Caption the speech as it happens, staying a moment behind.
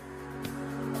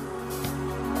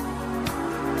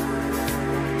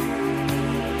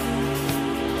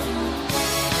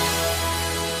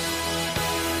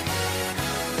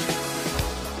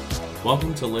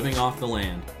Welcome to Living Off the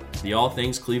Land, the All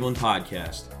Things Cleveland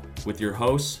podcast, with your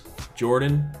hosts,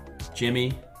 Jordan,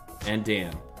 Jimmy, and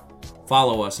Dan.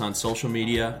 Follow us on social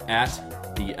media at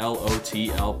the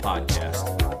LOTL Podcast.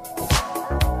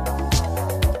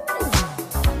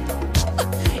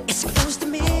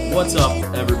 What's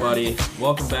up, everybody?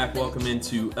 Welcome back. Welcome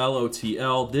into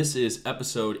LOTL. This is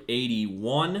episode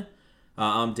 81.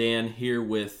 I'm Dan here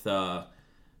with the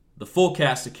full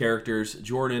cast of characters,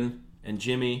 Jordan and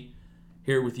Jimmy,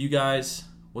 here with you guys.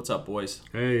 What's up, boys?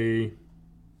 Hey.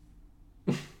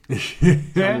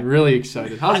 I'm really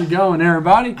excited. How's it going,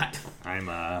 everybody?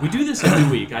 We do this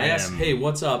every week. I ask, "Hey,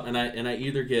 what's up?" and I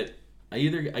either get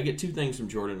two things from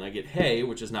Jordan. I get "Hey,"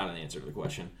 which is not an answer to the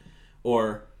question,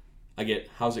 or I get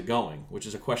 "How's it going?" which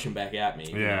is a question back at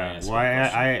me. Yeah, well,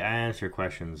 I answer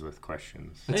questions with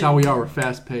questions. That's how we are. We're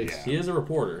fast paced. Yeah. He is a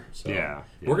reporter, so yeah.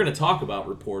 We're going to talk about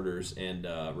reporters and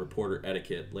reporter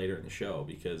etiquette later in the show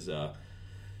because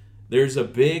there's a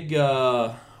big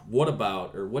what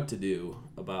to do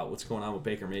about what's going on with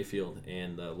Baker Mayfield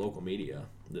and the local media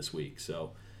this week.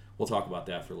 So we'll talk about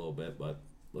that for a little bit, but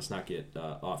let's not get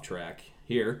off track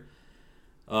here.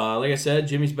 Like I said,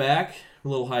 Jimmy's back, a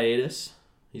little hiatus.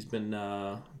 He's been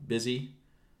busy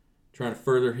trying to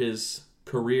further his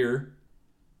career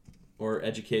or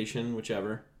education,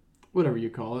 whichever. Whatever you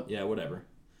call it. Yeah, whatever.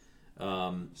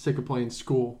 Sick of playing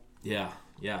school. Yeah.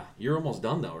 You're almost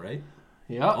done, though, right?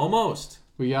 Yeah. Almost.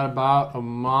 We got about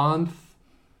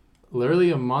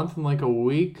literally a month and like a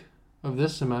week of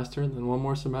this semester, and then one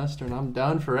more semester, and I'm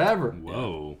done forever.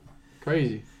 Whoa.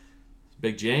 Crazy.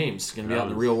 Big James going to be out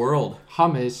in the real world.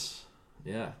 Hummus.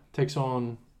 Yeah. Takes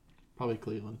on probably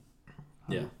Cleveland.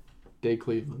 Yeah. Day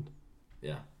Cleveland.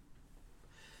 Yeah.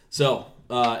 So,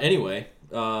 anyway,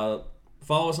 follow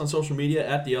us on social media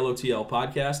at the LOTL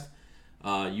Podcast.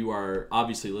 You are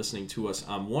obviously listening to us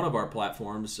on one of our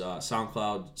platforms,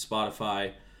 SoundCloud,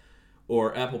 Spotify,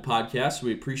 or Apple Podcasts.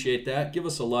 We appreciate that. Give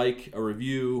us a like, a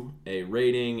review, a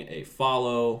rating, a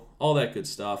follow, all that good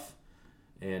stuff.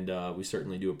 And we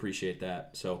certainly do appreciate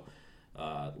that. So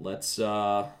let's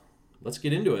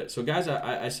get into it. So, guys,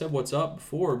 I said what's up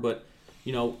before, but,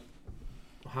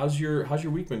 how's your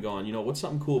week been going? What's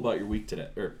something cool about your week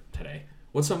today?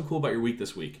 What's something cool about your week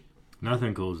this week?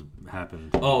 Nothing cool's happened.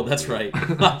 Oh, that's right.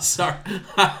 I'm sorry.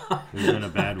 It's been a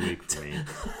bad week for me.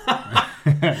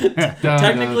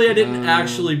 Technically, I didn't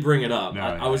actually bring it up. No,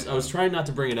 I was trying not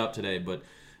to bring it up today, but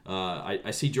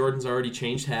I see Jordan's already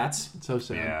changed hats. It's so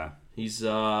sad. Yeah. He's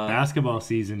basketball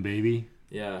season, baby.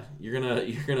 Yeah, you're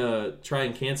gonna try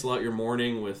and cancel out your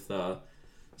morning with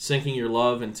sinking your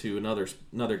love into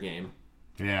another game.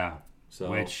 Yeah. So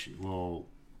which will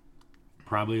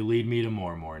probably lead me to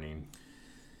more morning.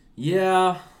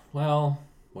 Yeah, well,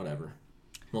 whatever.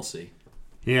 We'll see.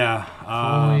 Yeah. If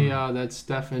only that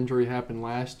Steph injury happened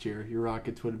last year, your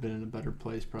Rockets would have been in a better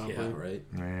place, probably. Yeah, right.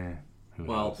 Who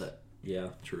Well,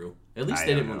 knows? True. At least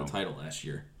they didn't win the title last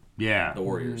year. Yeah. The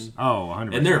Warriors. Oh,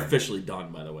 100%. And they're officially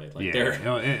done, by the way. Like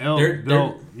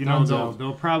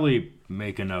they'll probably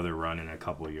make another run in a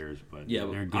couple of years, but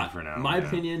they're good for now. My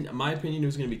opinion, it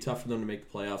was going to be tough for them to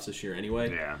make the playoffs this year anyway.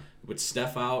 Yeah. With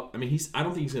Steph out, I mean, I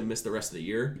don't think he's going to miss the rest of the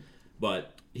year,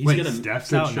 but he's Wait, going to.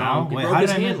 Steph's out now? He broke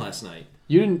his hand last night.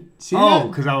 You didn't see that? Oh,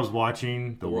 because I was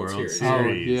watching the World Series. Oh,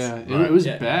 yeah. It was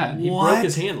bad. He broke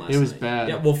his hand last night. It was bad.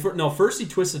 Yeah, well, first he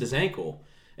twisted his ankle,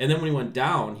 and then when he went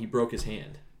down, he broke his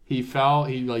hand. He fell.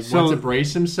 He went to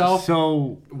brace himself.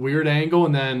 So weird angle,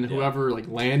 and then whoever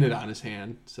landed on his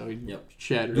hand, so he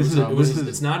shattered.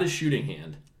 It's not his shooting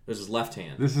hand. It was his left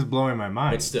hand. This is blowing my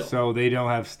mind. But still, so they don't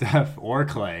have Steph or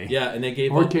Clay. Yeah, and they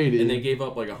gave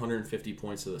up like 150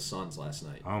 points to the Suns last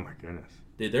night. Oh my goodness.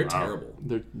 They're terrible.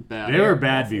 They're bad. They were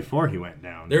bad before he went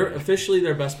down. They're officially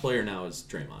their best player now is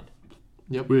Draymond.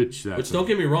 Yep. Which don't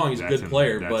get me wrong, he's a good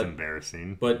player, that's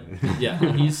embarrassing. But yeah,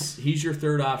 he's your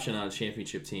third option on a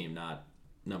championship team, not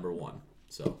number one.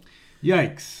 So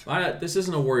yikes. This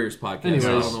isn't a Warriors podcast. Anyways.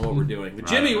 So I don't know what we're doing. But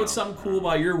Jimmy, what's something cool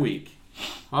about your week?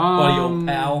 Buddy, old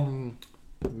pal.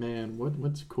 Man,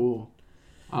 what's cool?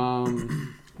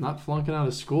 Not flunking out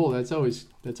of school. That's always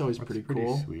pretty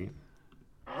cool. Sweet.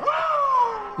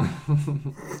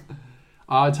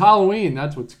 It's Halloween.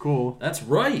 That's what's cool. That's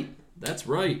right.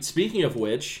 Speaking of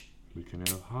which, we can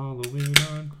have Halloween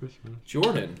on Christmas.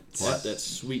 Jordan, what that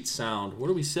sweet sound? What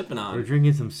are we sipping on? We're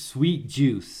drinking some sweet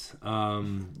juice.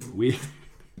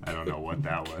 I don't know what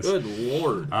that was. Good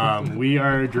Lord. We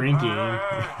are drinking.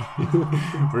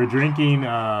 We're drinking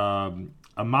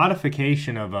a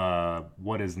modification of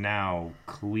what is now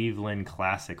Cleveland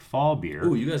Classic Fall Beer.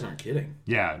 Oh, you guys aren't kidding.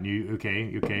 Yeah.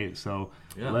 Okay. So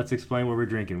let's explain what we're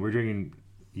drinking. We're drinking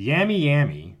Yammy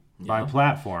Yammy by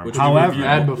platform. Which However,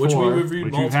 which we reviewed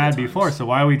which multiple we've had times. before. So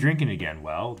why are we drinking again?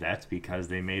 Well, that's because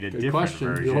they made a Good different question,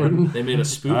 version. Jordan. They made a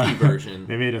spooky version.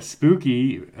 They made a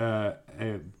spooky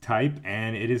type,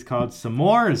 and it is called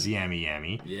S'mores Yummy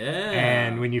Yummy. Yeah.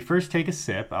 And when you first take a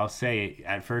sip, I'll say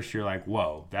at first you're like,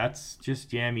 whoa, that's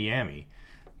just yummy yummy.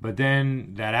 But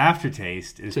then that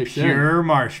aftertaste is Takes pure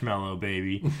marshmallow,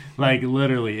 baby. Like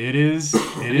literally, it is.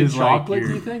 It is chocolate, like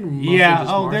do you think? Mostly Yeah. just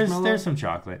Oh, marshmallow? there's some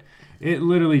chocolate. It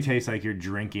literally tastes like you're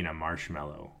drinking a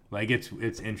marshmallow. Like it's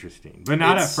interesting, but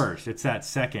not It's- at first. It's that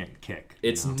second kick.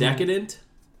 It's decadent,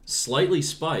 slightly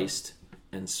spiced,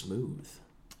 and smooth.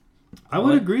 I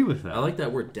would like- agree with that. I like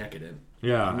that word decadent.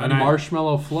 Yeah, And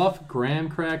marshmallow fluff, graham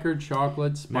cracker,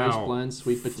 chocolate, spice Now, blend,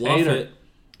 sweet Fluff potato. it.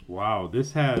 wow,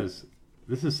 this is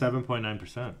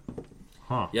 7.9%.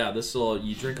 Huh. Yeah,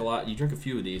 you drink a lot. You drink a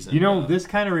few of these. And, You know, this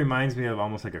kind of reminds me of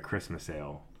almost like a Christmas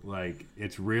ale. Like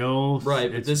it's real,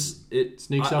 right? But it's, it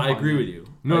sneaks I, up I on agree you. with you.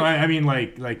 No, Like, I mean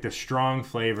like the strong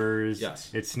flavors.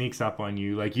 Yes. It sneaks up on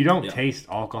you. Like you don't Yeah. taste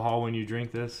alcohol when you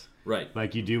drink this, right.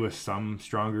 like you do with some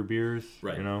stronger beers.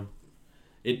 Right. You know.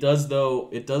 It does though.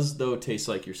 It does though taste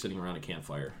like you're sitting around a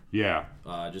campfire, Yeah.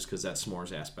 just because that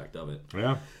s'mores aspect of it.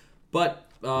 Yeah. But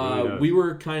Really does. we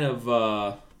were kind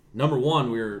of number one.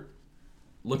 We were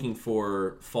looking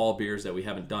for fall beers that we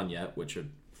haven't done yet, which are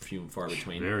few and far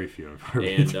between. Very few and far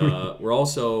And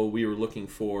between. we were looking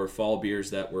for fall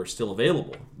beers that were still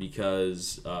available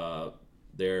because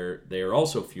they are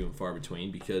also few and far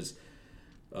between because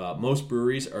most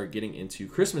breweries are getting into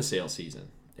Christmas sale season,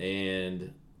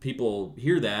 and people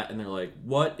hear that and they're like,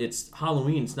 "What? It's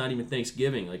Halloween. It's not even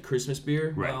Thanksgiving. Like Christmas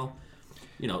beer?" Right. Well,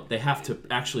 they have to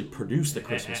actually produce the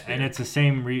Christmas beer. And it's the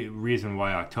same reason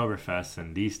why Oktoberfest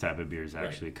and these type of beers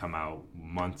actually come out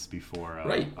months before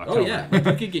right. October. Oh yeah, like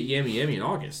you could get Yummy Yummy in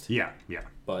August. Yeah.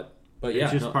 But yeah,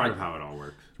 It's just no, part of how it all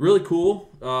works. Really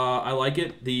cool. I like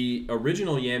it. The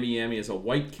original Yummy Yummy is a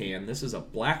white can. This is a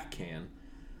black can.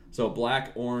 So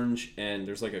black, orange, and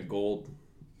there's like a gold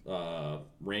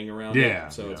ring around Yeah,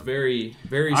 it. So yeah. it's very,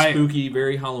 very spooky,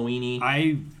 very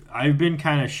Halloween-y. I've been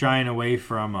kind of shying away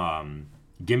from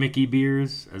gimmicky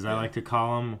beers, as I like to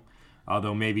call them.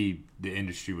 Although maybe the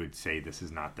industry would say this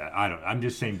is not that. I'm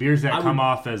just saying beers that come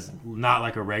off as not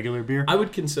like a regular beer. I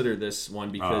would consider this one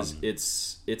because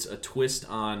it's a twist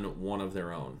on one of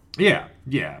their own. Yeah.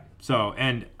 So,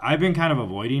 and I've been kind of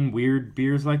avoiding weird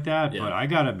beers like that, Yeah. but I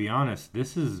gotta be honest,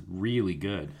 this is really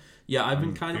good. Yeah, I've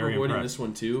been kind of very avoiding impressed. this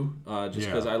one too, just Yeah.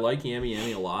 because I like Yummy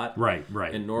Yummy a lot. Right.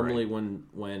 And normally when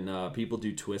people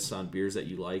do twists on beers that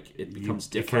you like, it becomes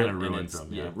it different. kinda and ruins it's-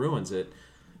 them, yeah. It ruins it.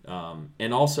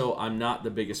 And also, I'm not the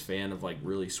biggest fan of like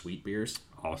really sweet beers.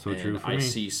 Also And true for I me.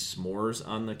 see s'mores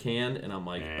on the can, and I'm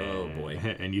like, oh boy.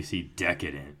 And you see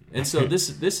decadent. And so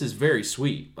this is very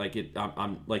sweet. Like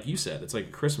I'm like you said, it's like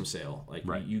a Christmas ale. Like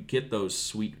Right. you get those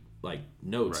sweet like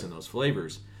notes Right. and those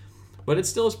flavors, but it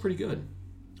still is pretty good.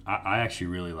 I actually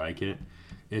really like it.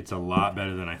 It's a lot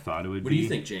better than I thought it would What be. do you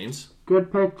think, James?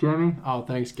 Good pick, Jimmy. Oh,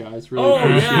 thanks, guys. Really Oh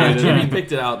appreciate yeah, it. Jimmy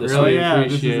picked it out this Really week. yeah,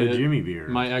 this is appreciate a it. Jimmy beer.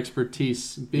 My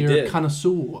expertise, did. beer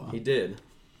connoisseur. He did.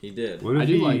 What if I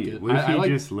do he, like it. What if I he like-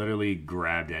 just literally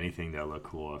grabbed anything that looked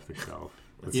cool off the shelf?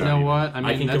 That's You not know even- what? I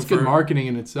mean, can that's confirm- good marketing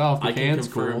in itself. The I can can's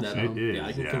confirm cool. that. so- It is, Yeah,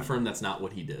 I can yeah. confirm that's not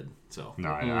what he did. So No,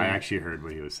 I actually heard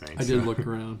what he was saying. I did look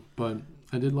around, but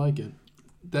I did like it.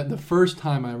 That the first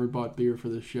time I ever bought beer for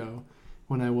this show,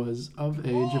 when I was of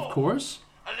age, of course.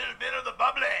 A little bit of the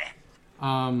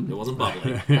bubbly. it wasn't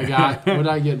bubbly. I got what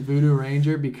I get Voodoo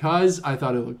Ranger because I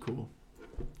thought it looked cool.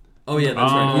 Oh yeah,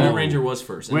 that's right. Oh. Voodoo Ranger was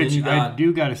first, and Which then you got I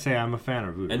do got to say, I'm a fan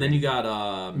of Voodoo. and then you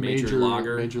got Major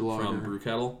Lager from Brew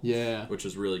Kettle, Yeah, which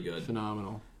is really good.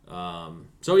 phenomenal.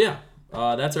 So yeah,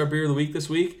 that's our beer of the week this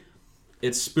week.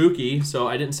 It's spooky, so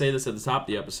I didn't say this at the top of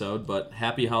the episode, but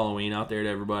happy Halloween out there to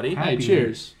everybody. Hey, Happy-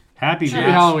 cheers! Happy Happy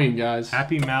Halloween, guys.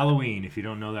 Happy Halloween. If you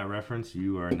don't know that reference,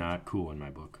 you are not cool in my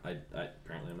book. I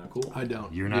apparently I'm not cool. I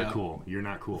don't. You're not Yeah. cool. You're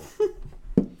not cool.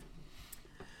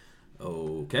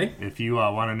 Okay. If you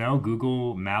want to know,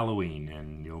 Google Halloween,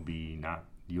 and you'll be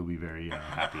very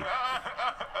happy.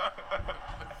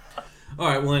 All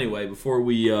right. Well, anyway, before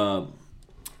we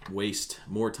waste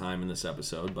more time in this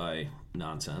episode by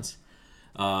nonsense,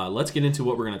 let's get into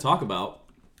what we're going to talk about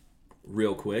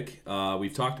real quick.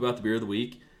 We've talked about the beer of the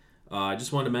week. I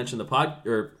just wanted to mention the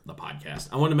podcast.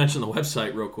 I wanted to mention the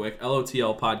website real quick,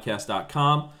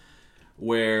 lotlpodcast.com,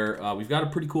 where we've got a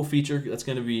pretty cool feature that's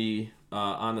going to be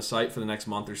on the site for the next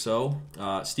month or so.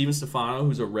 Steven Stefano,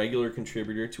 who's a regular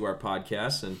contributor to our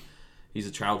podcast, and he's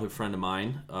a childhood friend of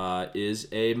mine, is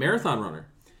a marathon runner.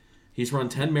 He's run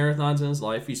 10 marathons in his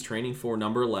life. He's training for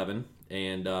number 11,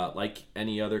 And like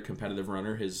any other competitive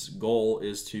runner, his goal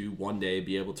is to one day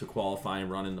be able to qualify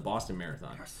and run in the Boston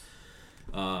Marathon. Yes.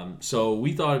 So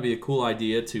we thought it'd be a cool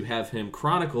idea to have him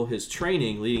chronicle his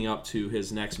training leading up to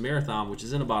his next marathon, which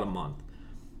is in about a month.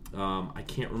 I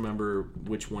can't remember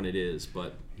which one it is,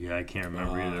 but yeah, I can't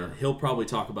remember either. He'll probably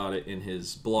talk about it in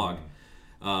his blog.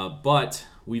 But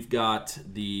we've got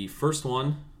the first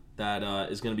one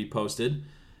that is going to be posted.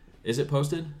 Is it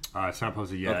posted? It's not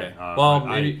posted yet. Okay. Well,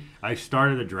 maybe I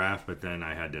started the draft, but then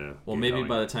I had to. Well, maybe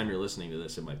by the time you're listening to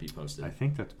this, it might be posted. I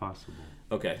think that's possible.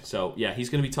 Okay, so yeah, he's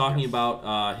going to be talking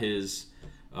about his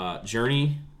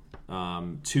journey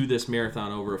to this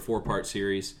marathon over a 4-part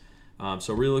series.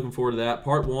 So really looking forward to that.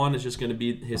 Part 1 is just going to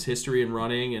be his history in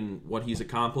running and what he's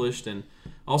accomplished, and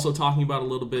also talking about a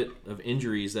little bit of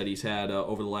injuries that he's had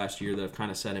over the last year that have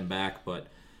kind of set him back. But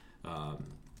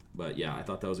yeah, I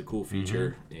thought that was a cool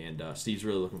feature, and Steve's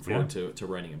really looking forward to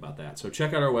writing about that. So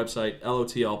check out our website,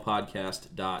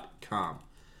 lotlpodcast.com.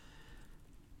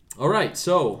 All right,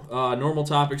 so normal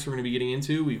topics we're going to be getting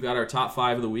into. We've got our top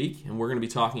 5 of the week, and we're going to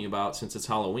be talking about, since it's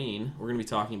Halloween, we're going to be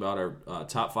talking about our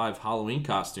top 5 Halloween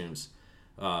costumes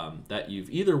that you've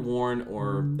either worn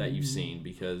or that you've seen.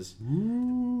 Because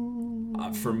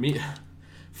for me,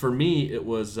 it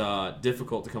was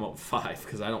difficult to come up with 5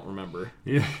 because I don't remember.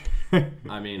 Yeah.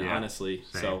 I mean, honestly.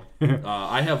 Same. So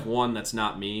I have one that's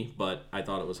not me, but I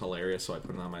thought it was hilarious, so I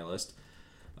put it on my list.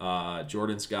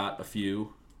 Jordan's got a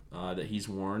few that he's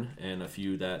worn and a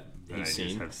few that he's seen. I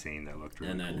just have seen that looked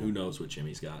really cool. And then who knows what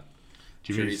Jimmy's got.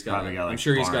 Jimmy's probably got like I'm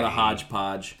sure he's got a Barney,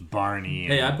 hodgepodge. Barney.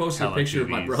 Hey, I posted a picture of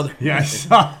my brother. Yeah, I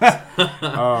saw that.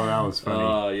 Oh, that was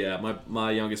funny. Yeah,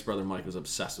 my youngest brother Mike was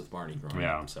obsessed with Barney growing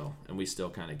up. So, and we still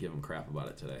kind of give him crap about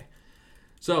it today.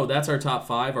 So that's our top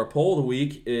 5. Our poll of the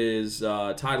week is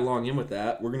tied along in with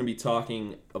that. We're going to be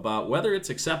talking about whether it's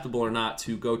acceptable or not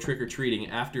to go trick-or-treating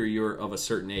after you're of a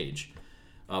certain age.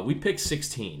 We picked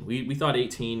 16. We thought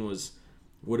 18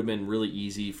 would have been really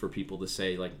easy for people to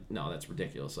say, like, no, that's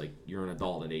ridiculous. Like, you're an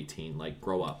adult at 18. Like,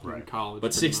 grow up. Right. College.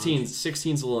 But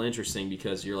 16's a little interesting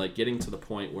because you're, like, getting to the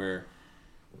point where,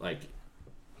 like,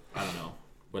 I don't know,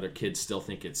 whether kids still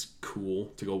think it's cool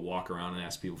to go walk around and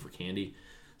ask people for candy.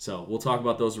 So we'll talk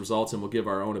about those results, and we'll give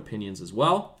our own opinions as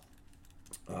well.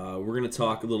 We're going to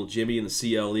talk a little Jimmy in the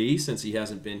CLE since he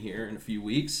hasn't been here in a few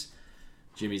weeks.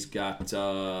 Jimmy's got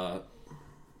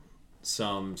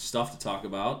some stuff to talk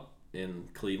about in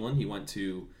Cleveland. He went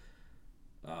to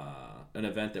an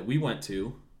event that we went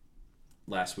to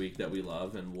last week that we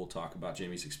love, and we'll talk about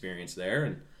Jimmy's experience there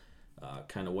and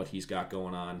kind of what he's got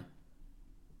going on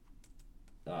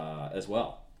as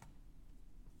well.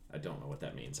 I don't know what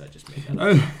that means. I just made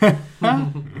that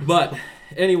up. But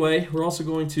anyway, we're also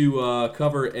going to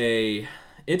cover a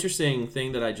interesting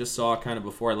thing that I just saw kind of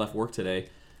before I left work today,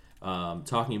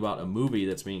 talking about a movie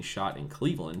that's being shot in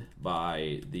Cleveland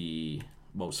by the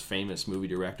most famous movie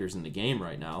directors in the game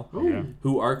right now,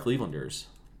 who are Clevelanders,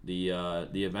 the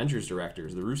Avengers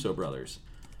directors, the Russo brothers.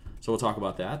 So we'll talk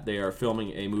about that. They are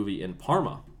filming a movie in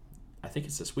Parma. I think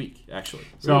it's this week, actually.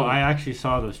 So I actually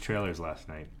saw those trailers last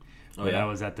night. When I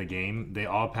was at the game, they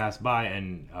all passed by,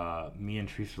 and me and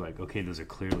Treese were like, okay, those are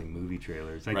clearly movie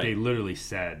trailers. Like, they literally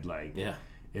said, like,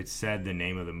 it said the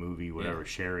name of the movie, whatever,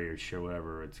 Sherry or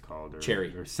whatever it's called. Or,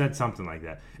 Cherry. Or said something like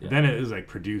that. Yeah. Then it was like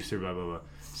producer, blah, blah, blah.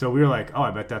 So we were like, oh,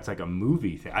 I bet that's like a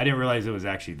movie thing. I didn't realize it was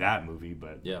actually that movie,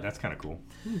 but that's kind of cool.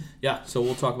 Yeah, so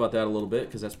we'll talk about that a little bit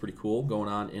because that's pretty cool going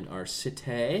on in our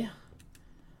city.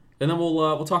 And then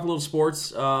we'll talk a little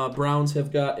sports. Browns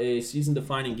have got a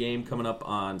season-defining game coming up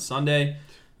on Sunday.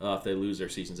 If they lose, their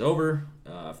season's over.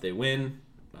 If they win,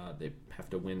 they have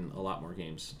to win a lot more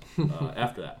games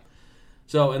after that.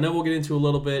 So, and then we'll get into a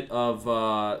little bit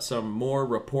of some more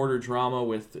reporter drama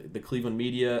with the Cleveland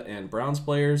media and Browns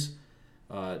players.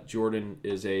 Jordan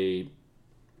is a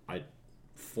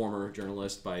former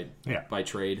journalist by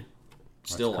trade.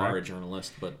 Still are a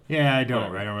journalist, but I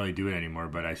don't really do it anymore,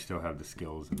 but I still have the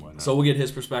skills and whatnot. So we'll get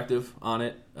his perspective on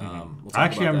it. I'm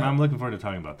looking forward to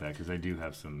talking about that because I do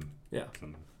have some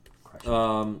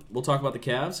questions. We'll talk about the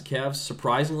Cavs. Cavs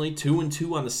surprisingly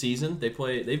 2-2 on the season.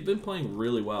 They've been playing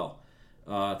really well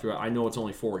throughout. I know it's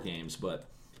only 4 games, but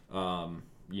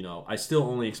I still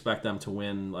only expect them to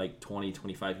win like 20,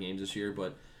 25 games this year.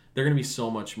 But they're going to be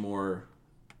so much more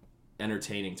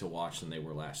entertaining to watch than they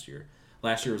were last year.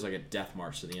 Last year was like a death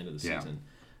march to the end of the season.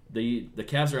 the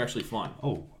Cavs are actually fun.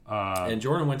 Oh. And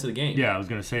Jordan went to the game. Yeah, I was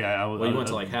gonna say he went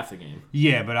to like half the game.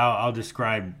 Yeah, but I'll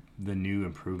describe the new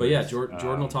improvements. But yeah,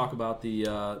 Jordan will talk about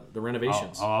the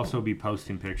renovations. I'll also be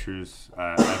posting pictures.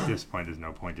 At this point, there's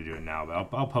no point to do it now,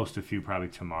 but I'll post a few probably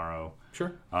tomorrow.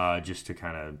 Sure. Just to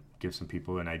kind of give some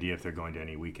people an idea if they're going to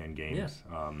any weekend games.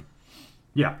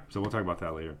 Yeah. So we'll talk about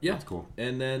that later. Yeah, that's cool.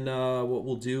 And then what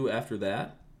we'll do after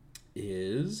that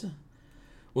is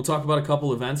we'll talk about a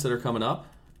couple events that are coming up,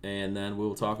 and then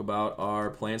we'll talk about our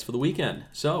plans for the weekend.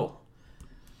 So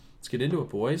let's get into it,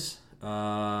 boys. Do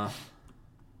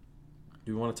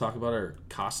we want to talk about our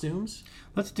costumes?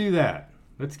 Let's do that.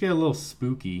 Let's get a little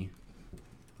spooky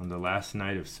on the last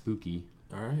night of spooky.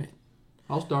 All right.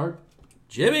 I'll start.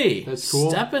 Jimmy, that's cool.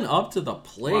 Stepping up to the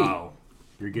plate. Wow.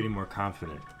 You're getting more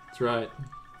confident. That's right.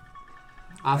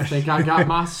 I think I got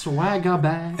my swagger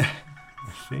back.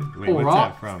 Wait, what's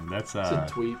that from? That's a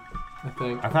tweet, I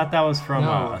think. I thought that was from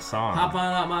a song. Hop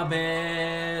on up my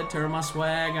bed, turn my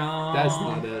swag on. That's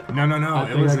not it. No.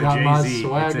 It was a Jay-Z.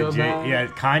 Yeah,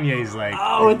 Kanye's like.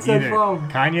 Oh, it's that from?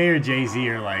 Kanye or Jay-Z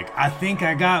are like, I think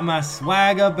I got my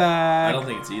swagger back. I don't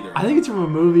think it's either. I think it's from a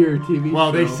movie or a TV show.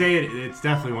 Well, they say it's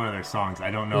definitely one of their songs.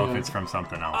 I don't know if it's from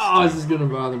something else. Oh, this is going to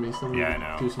bother me. I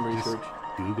know. Do some research.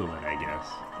 Just Google it, I guess.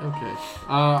 Okay.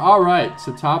 All right.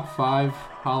 So top 5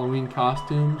 Halloween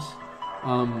costumes.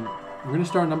 We're going to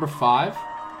start number 5.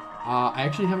 I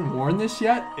actually haven't worn this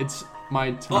yet. It's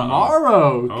my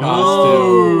tomorrow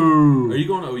costume. Are you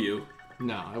going to OU?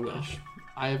 No, I wish.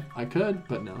 I could,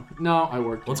 but no. No, I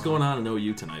work. What's going on in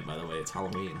OU tonight, by the way? It's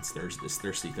Halloween. It's Thursday. It's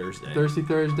Thirsty Thursday. Thirsty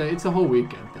Thursday. It's a whole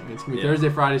weekend thing. It's going to be Thursday,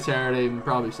 Friday, Saturday, and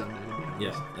probably Sunday. To be honest.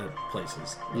 Yeah, that place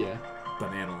is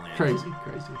banana land. Crazy.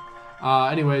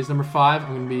 Anyways, number 5, I'm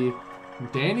going to be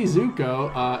Danny Zuko,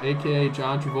 a.k.a.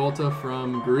 John Travolta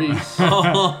from Grease.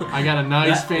 I got a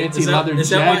nice fancy leather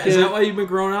jacket. Is that why you've been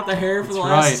growing out the hair for the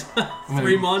last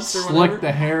 3 months or whatever? Slick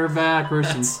the hair back, wear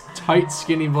some tight,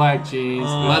 skinny black jeans,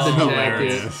 leather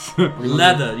jacket.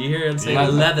 Leather. You hear him say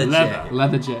leather jacket.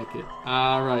 Leather jacket.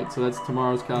 All right, so that's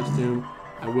tomorrow's costume.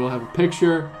 I will have a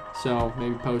picture, so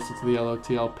maybe post it to the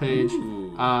LOTL page.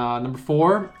 Number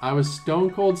 4, I was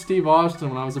Stone Cold Steve Austin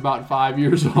when I was about 5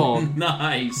 years old.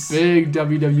 Nice. Big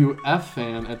WWF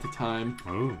fan at the time.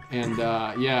 Oh. And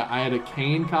I had a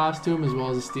Kane costume as well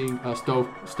as a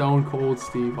Stone Cold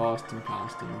Steve Austin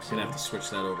costume. So. Gonna have to switch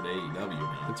that over to AEW,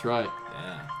 man. That's right.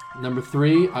 Yeah. Number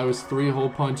 3, I was 3-hole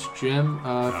punch Jim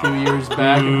a few years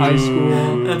back in high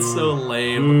school. That's so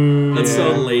lame. That's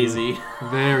so lazy.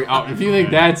 Very. Oh, if you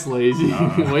think that's lazy,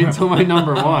 wait until my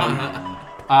number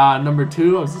 1. Number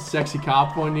 2, I was a sexy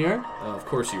cop one year. Of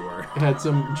course you were. I had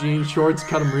some jean shorts,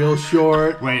 cut them real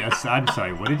short. Wait, I'm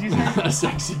sorry. What did you say? A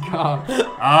sexy cop.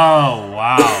 Oh,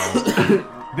 wow.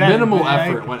 Minimal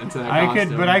effort went into that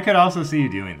costume. But I could also see you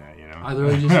doing that, you know. I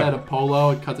literally just had a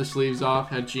polo, cut the sleeves off,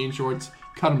 had jean shorts,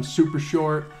 cut them super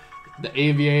short. The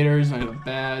aviators, I had a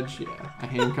badge. Yeah, I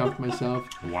handcuffed myself.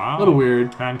 Wow. A little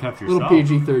weird. Handcuffed yourself.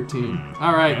 Little PG-13.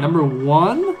 All right, number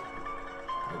 1. Oh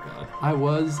God. I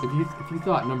was. If you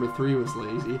thought number 3 was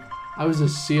lazy, I was a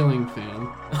ceiling fan.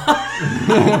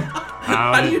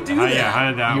 How do you do that? Yeah, how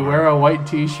did that You work? wear a white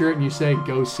T-shirt and you say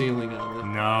 "Go ceiling" on it.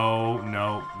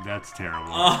 No, that's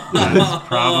terrible. That's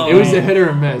probably. It was a hit or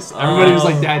a miss. Everybody was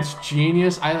like, "That's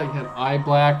genius." I had eye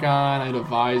black on. I had a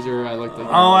visor. I looked like.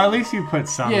 Oh, at least you put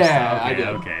some. Yeah, stuff. I did.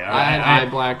 Okay. I had eye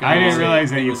black on. I didn't realize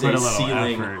that you was put a a little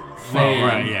ceiling effort. fan. Oh,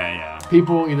 right. Yeah.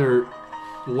 People either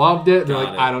loved it, they're Got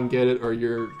like, it. "I don't get it," or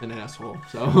 "You're an asshole."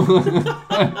 So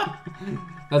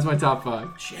that's my top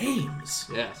 5. James.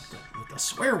 Yes. With the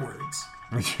swear words.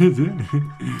 So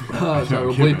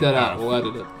we'll bleep that out. We'll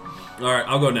edit it. All right,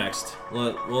 I'll go next.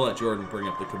 We'll let Jordan bring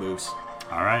up the caboose.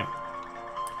 All right.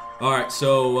 All right,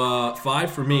 so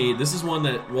 5 for me. This is one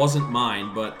that wasn't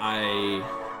mine, but I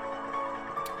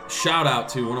shout out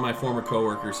to one of my former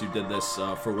coworkers who did this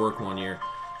for work one year.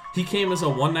 He came as a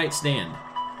one-night stand.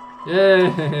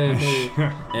 Yay!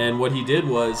 And what he did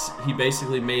was he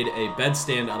basically made a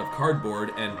bedstand out of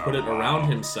cardboard and put it around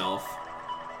himself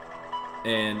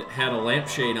and had a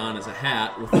lampshade on as a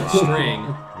hat with a string.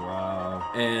 Wow.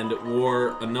 And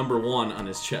wore a number 1 on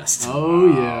his chest. Oh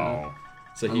yeah.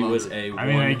 So he was a I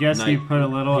mean, I guess he put a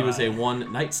little. He was a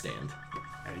one-night stand.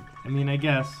 I mean, I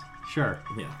guess. Sure.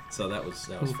 Yeah, so that was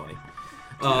funny.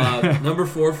 Number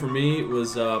 4 for me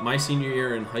was my senior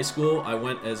year in high school. I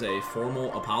went as a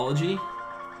formal apology,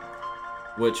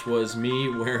 which was me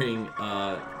wearing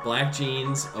black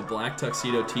jeans, a black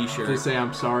tuxedo T-shirt. To say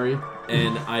I'm sorry.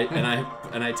 And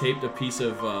I taped a piece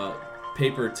of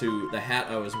paper to the hat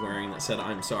I was wearing that said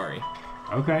 "I'm sorry."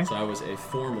 Okay. So I was a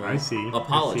formal I see.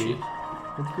 apology.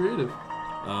 That's creative.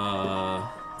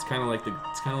 It's kind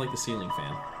of like the ceiling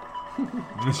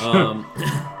fan.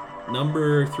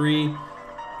 Number 3.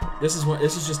 This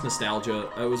is just nostalgia.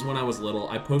 It was when I was little.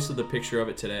 I posted the picture of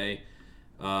it today.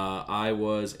 I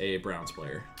was a Browns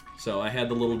player. So I had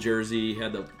the little jersey,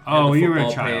 had the you were a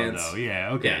football child pants. though.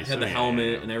 Yeah, okay. Yeah, had the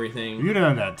helmet and everything. If you'd have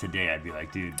done that today, I'd be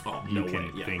like, dude, you no can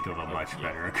way. Yeah. think of a much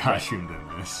better costume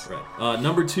than this. Right.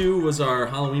 Number 2 was our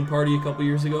Halloween party a couple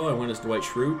years ago. I went as Dwight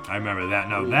Schrute. I remember that.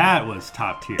 No, that was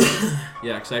top tier.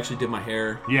 Yeah, because I actually did my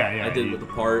hair. Yeah. I did it with the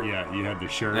part. Yeah, you had the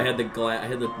shirt. I had the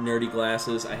nerdy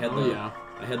glasses. I had the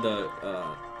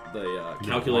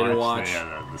calculator watch.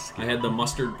 I had the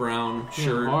mustard brown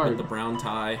shirt with the brown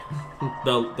tie.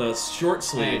 The short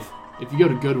sleeve. Hey, if you go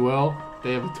to Goodwill,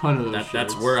 they have a ton of those.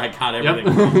 That's where I got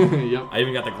everything. Yep. I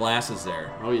even got the glasses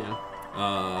there. Oh yeah.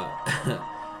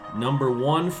 Number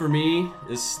 1 for me,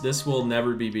 this will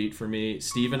never be beat for me.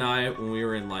 Steve and I, when we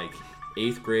were in like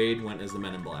 8th grade, went as the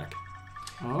Men in Black.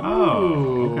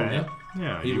 Oh, okay. Yep.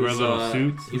 Yeah, He you was wear little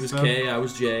suits. He was stuff? K, I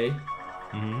was J.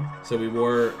 Mm-hmm. So we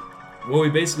wore. What we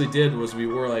basically did was we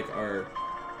wore like our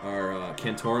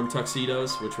Cantorum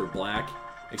tuxedos, which were black,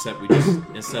 except we just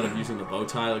instead of using the bow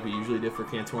tie like we usually did for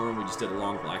Cantorum, we just did a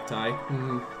long black tie.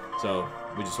 Mm-hmm. So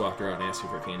we just walked around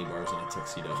asking for candy bars in a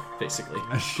tuxedo, basically.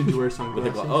 Did you wear With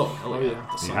sunglasses? the hell yeah,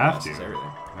 the You have sunglasses, to.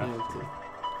 everything. I have to.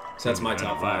 So that's my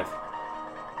top 5.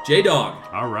 J-Dog.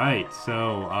 All right,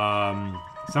 so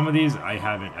some of these I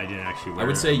didn't actually wear. I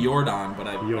would say Jordan, but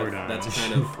Jordan. that's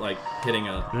kind of like striking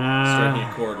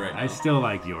a chord right now. I still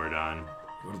like Jordan.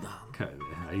 Jordan.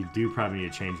 I do probably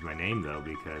need to change my name though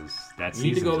because that's You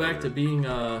need to go back to being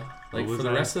What was for the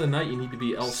that? rest of the night. You need to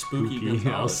be El Spooky Gonzalez.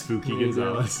 El Spooky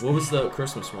Gonzalez. What was the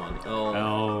Christmas one?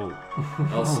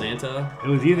 El Santa. It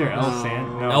was either El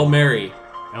Santa. No. El Mary.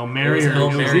 El Mary. It was El It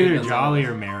was Mary either Gonzalez. Jolly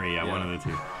or Mary. Yeah. One of the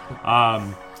two.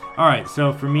 All right,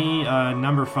 so for me,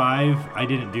 number 5, I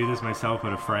didn't do this myself,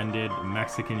 but a friend did.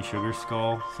 Mexican sugar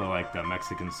skull, so like the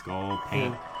Mexican skull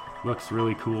paint looks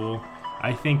really cool.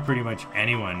 I think pretty much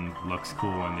anyone looks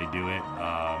cool when they do it.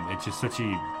 It's just such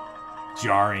a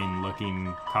jarring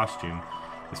looking costume,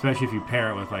 especially if you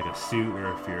pair it with like a suit,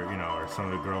 or if you're, or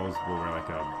some of the girls will wear like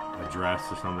a dress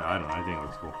or something. I don't know. I think it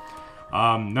looks cool.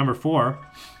 Number 4.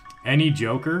 Any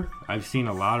Joker. I've seen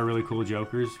a lot of really cool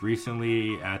Jokers.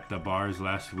 Recently at the bars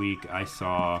last week, I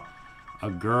saw a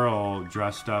girl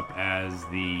dressed up as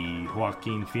the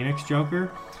Joaquin Phoenix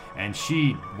Joker, and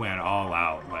she went all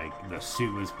out. Like, the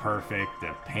suit was perfect,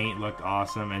 the paint looked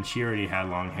awesome, and she already had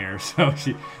long hair, so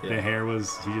the hair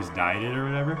was, she just dyed it or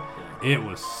whatever. Yeah. It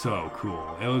was so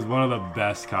cool. It was one of the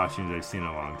best costumes I've seen in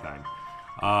a long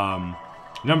time.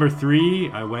 Number 3,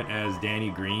 I went as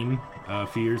Danny Green a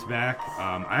few years back.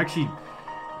 I actually,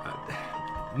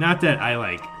 not that I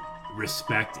like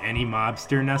respect any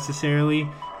mobster necessarily,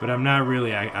 but I'm not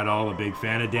really at all a big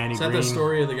fan of Danny Green. Is that the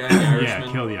story of the guy in The Irishman?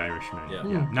 Yeah, Kill the Irishman.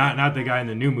 Yeah. Not the guy in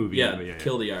the new movie. Yeah, but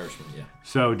Kill the Irishman, yeah.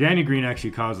 So Danny Green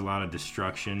actually caused a lot of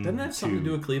destruction. Doesn't that have something to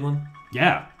do with Cleveland?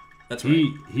 Yeah. That's right.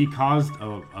 He caused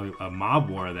a mob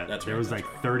war that there was that's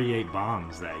like right. 38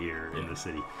 bombs that year in the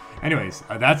city. Anyways,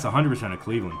 that's 100% a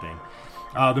Cleveland thing.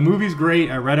 The movie's great.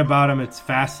 I read about him. It's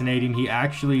fascinating. He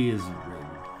actually is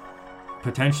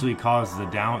potentially caused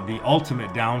the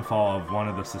ultimate downfall of one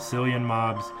of the Sicilian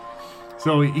mobs.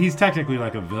 So he's technically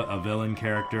like a villain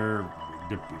character.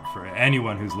 For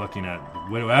anyone who's looking at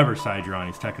whatever side you're on,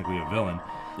 he's technically a villain.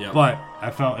 Yep. But I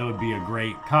felt it would be a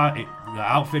great the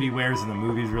outfit he wears in the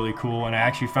movie is really cool, and I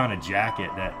actually found a jacket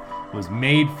that was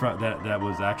made that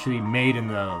was actually made in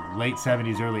the late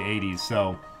 70s, early 80s.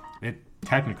 So it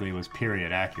technically was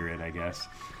period accurate, I guess.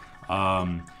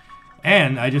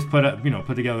 And I just put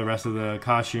together the rest of the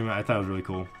costume. I thought it was really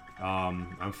cool.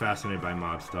 I'm fascinated by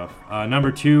mob stuff.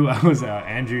 Number 2, I was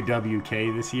Andrew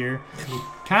WK this year.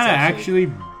 Kind of actually.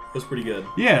 It was pretty good.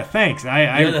 Yeah, thanks. You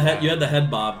had the head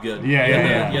bob good.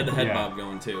 Yeah, You had the head bob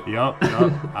going too. Yep.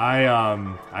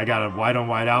 I got a white on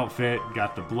white outfit.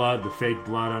 Got the fake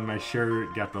blood on my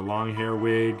shirt. Got the long hair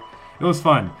wig. It was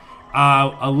fun.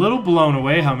 A little blown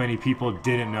away how many people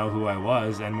didn't know who I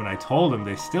was, and when I told them,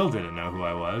 they still didn't know who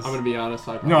I was. I'm gonna be honest.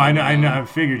 I know. I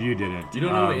figured you didn't. You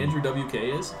don't know who Andrew WK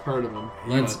is? Heard of him.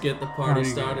 Let's get the party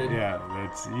started. Yeah,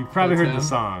 you probably heard the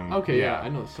song. Okay, yeah, I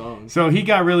know the song. So he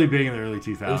got really big in the early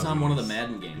 2000s. It was on one of the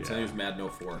Madden games. I think it was Madden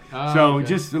 04. So okay.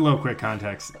 just a little quick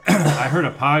context. I heard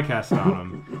a podcast on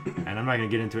him, and I'm not gonna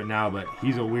get into it now, but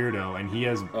he's a weirdo, and he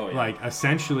has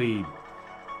essentially.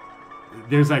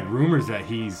 There's like rumors that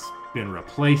he's been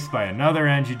replaced by another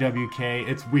NGWK.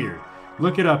 It's weird.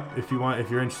 Look it up if you want.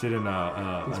 If you're interested in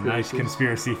a nice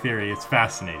conspiracy theory, it's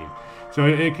fascinating. So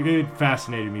it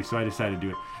fascinated me, so I decided to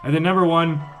do it. And then number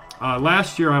 1,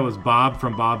 Last year I was Bob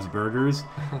from Bob's Burgers.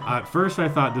 At first I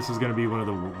thought this was going to be one of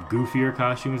the goofier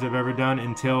costumes I've ever done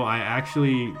until I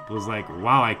actually was like,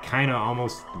 wow, I kind of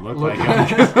almost look like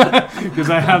him because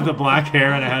I have the black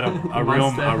hair and I had a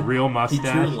real mustache.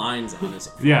 He drew lines on his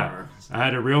arm. Yeah. I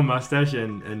had a real mustache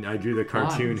and I drew the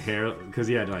cartoon hair because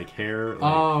he had like hair.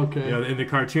 Like, okay. You know, in the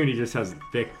cartoon he just has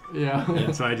thick. Yeah.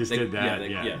 And so I just did that.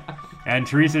 Yeah. And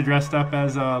Teresa dressed up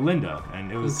as Linda,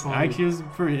 and it was actually I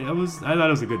thought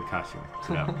it was a good costume.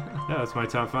 So yeah, that's my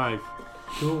top 5.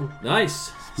 Cool.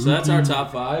 Nice. So that's our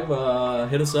top 5.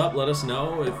 Hit us up. Let us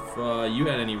know if you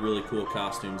had any really cool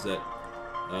costumes that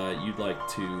you'd like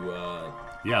to.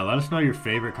 Yeah, let us know your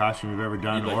favorite costume you've ever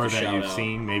done like or to that shout you've out.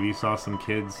 seen. Maybe you saw some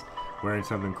kids wearing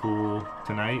something cool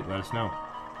tonight. Let us know.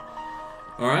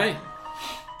 All right.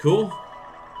 Cool.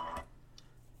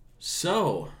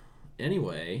 So,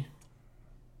 anyway,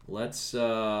 let's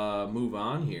move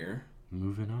on here.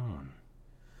 Moving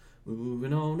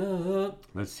Moving on up.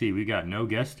 Let's see. We got no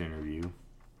guest interview.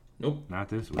 Nope. Not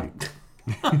this week.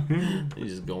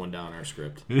 He's just going down our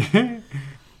script. Let's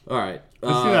All right. do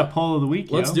that poll of the week.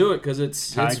 Let's yo. do it because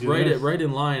it's Tied to right this. right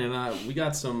in line, and we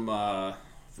got some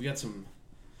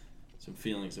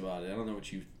feelings about it. I don't know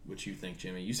what you think,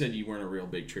 Jimmy. You said you weren't a real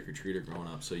big trick or treater growing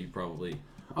up, so you probably.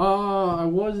 I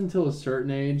was until a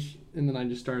certain age, and then I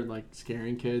just started like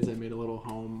scaring kids. I made a little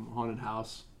home haunted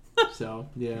house. So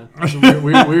yeah, it's a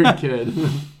weird kid.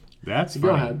 That's Go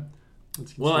funny. ahead.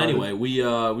 Let's get Well, started. anyway,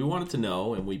 we wanted to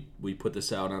know, and we put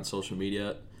this out on social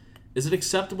media. Is it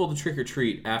acceptable to trick or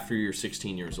treat after you're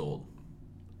 16 years old?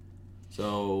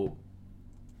 So,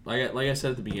 like I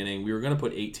said at the beginning, we were gonna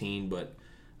put 18, but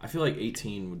I feel like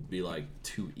 18 would be like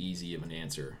too easy of an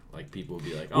answer. Like people would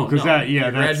be like, "Oh, no,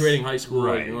 you're graduating high school,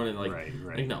 right, you're going to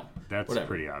right. like no, That's whatever."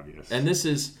 pretty obvious. And this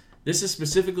is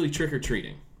specifically trick or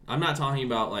treating. I'm not talking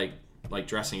about like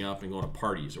dressing up and going to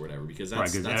parties or whatever, because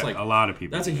that's like a lot of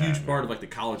people. that's a do huge that, part of like the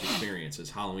college experience is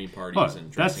Halloween parties But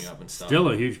and dressing that's up and stuff. Still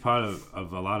a huge part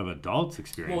of a lot of adults'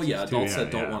 experience. Well, yeah, adults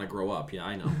that don't want to grow up. Yeah,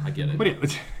 I know, I get it. What do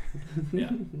you,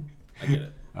 Yeah, I get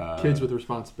it. Kids with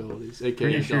responsibilies, aka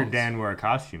pretty sure adults. Dan wore a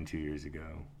costume 2 years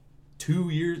ago. 2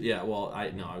 years? Yeah. Well, I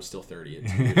was still 30. At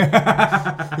 2 years.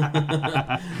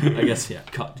 I guess yeah.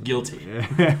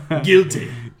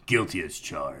 Guilty. Guilty as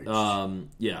charged.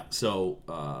 Yeah. So,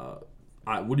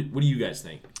 what do you guys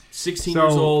think? 16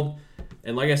 years old,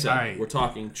 and like I said, we're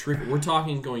talking trick. We're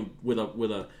talking going with a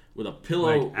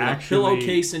pillow, Like, actually,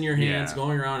 pillowcase in your hands, yeah.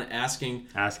 going around and asking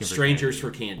for strangers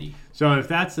for candy. So if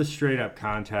that's the straight up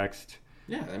context,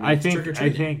 Yeah, I mean, I it's think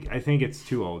trick-or-treating. I think it's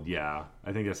too old. Yeah,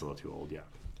 I think that's a little too old. Yeah,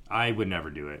 I would never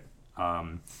do it.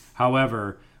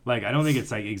 However, like I don't think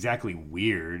it's like exactly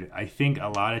weird. I think a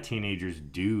lot of teenagers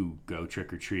do go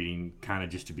trick or treating kind of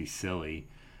just to be silly.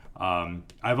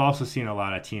 I've also seen a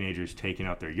lot of teenagers taking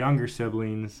out their younger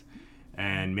siblings,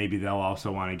 and maybe they'll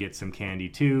also want to get some candy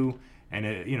too. And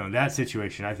in that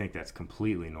situation, I think that's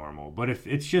completely normal. But if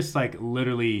it's just like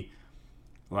literally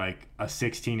like a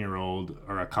 16-year-old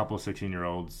or a couple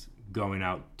 16-year-olds going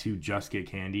out to just get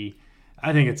candy,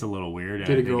 I think it's a little weird.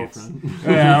 Get a girlfriend.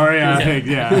 I think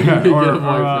or a boyfriend.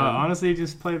 honestly,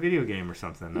 just play a video game or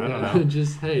something. I don't know.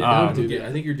 Just don't do Yeah, that.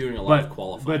 I think you're doing a lot of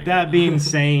qualifying. But that being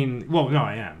saying, well, no,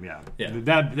 I am, yeah. Yeah.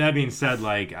 That being said,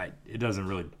 like, it doesn't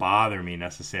really bother me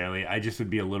necessarily. I just would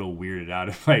be a little weirded out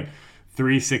if, like,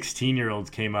 3 16-year-olds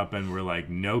came up and were like,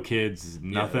 no kids,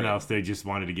 nothing else. They just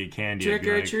wanted to get candy. trick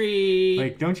or treat.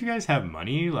 Like, don't you guys have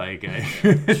money? Like,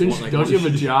 Don't you have a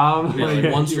job? Yeah,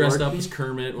 like one's you dressed up working? as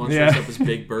Kermit, one's dressed up as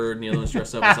Big Bird, and the other one's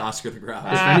dressed up as Oscar the If Grouch.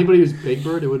 anybody was Big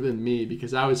Bird, it would have been me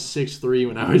because I was 6'3"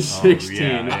 when I was 16.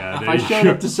 yeah, If there I you showed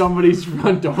go. up to somebody's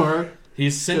front door,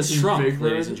 He's since Just shrunk, Big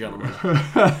Bird. ladies and gentlemen.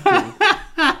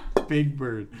 Big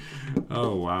Bird.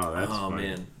 Oh, wow. That's Oh funny.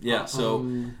 man, yeah.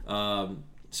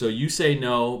 So you say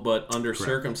no, but under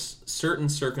certain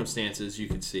circumstances, you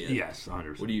could see it. Yes,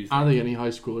 100%. What do you I don't think? think any high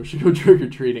schooler should go trick or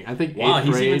treating. I think Wow, eighth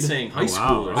he's grade. even saying high wow.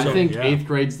 schoolers. I So, think yeah. 8th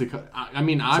grade's the. I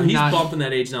mean, so I'm he's not. bumping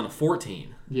that age down to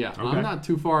 14. Yeah, Okay. I'm not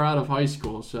too far out of high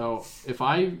school. So if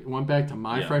I went back to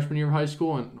my Yeah. freshman year of high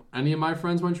school and any of my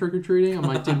friends went trick or treating, I'm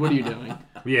like, dude, what are you doing?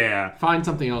 Yeah. Find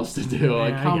something else to do.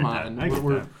 Like, I come get that. on. I get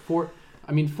We're that. four.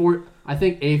 I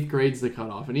think 8th grade's the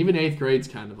cutoff, and even 8th grade's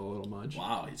kind of a little much.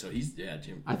 Wow. So he's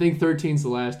Jim. I think 13's the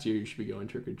last year you should be going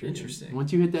trick or treating. Interesting.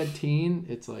 Once you hit that teen,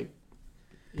 it's like,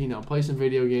 play some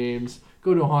video games,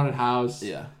 go to a haunted house.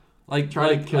 Yeah.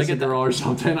 Try to kiss a girl or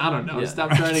something. I don't know. Yeah.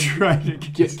 Stop trying to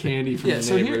get candy from the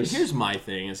so neighbors. here's my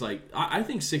thing. It's like, I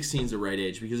think 16 is the right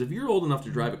age, because if you're old enough to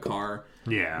drive a car,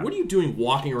 what are you doing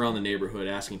walking around the neighborhood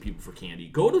asking people for candy?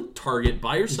 Go to Target,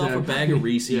 buy yourself a bag of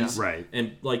Reese's, Right.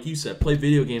 And like you said, play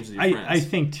video games with your friends. I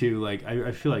think, too, like,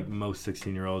 I feel like most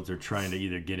 16-year-olds are trying to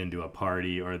either get into a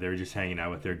party or they're just hanging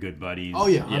out with their good buddies. Oh,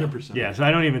 yeah, 100%. Yeah, so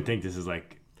I don't even think this is,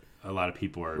 like, a lot of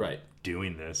people are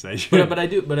doing this. But I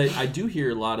do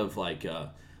hear a lot of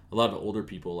older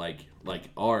people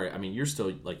you're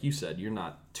still, like you said, you're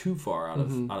not too far out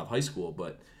of high school,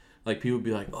 but like people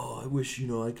be like, oh, I wish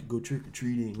I could go trick or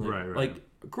treating. Like,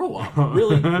 like, grow up,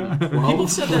 really. People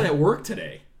said that at work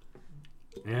today.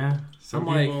 Yeah, some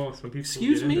people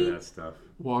excuse get me, into that stuff.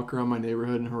 Walk around my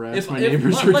neighborhood and harass my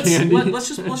neighbors for candy.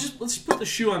 Let's just put the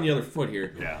shoe on the other foot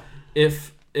here. Yeah.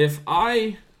 If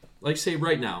I, like, say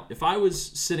right now, if I was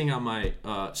sitting on my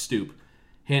stoop,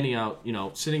 handing out,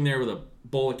 sitting there with a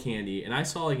bowl of candy, and I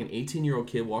saw like an 18-year-old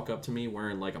kid walk up to me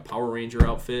wearing like a Power Ranger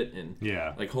outfit and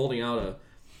like holding out a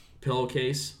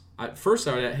pillowcase, first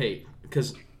I would,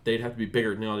 because they'd have to be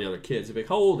bigger than all the other kids. They'd be like,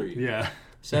 how old are you? Yeah.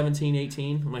 17,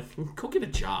 18. I'm like, go get a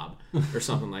job or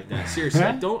something like that. Seriously,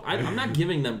 I'm not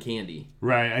giving them candy.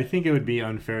 Right. I think it would be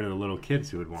unfair to the little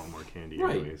kids who would want more candy.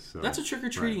 Right. Anyways, so. That's what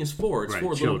trick-or-treating is for. It's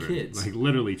for children. little kids. Like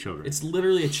literally children. It's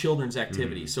literally a children's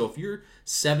activity. So if you're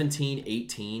 17,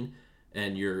 18,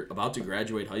 and you're about to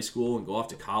graduate high school and go off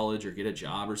to college or get a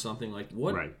job or something, like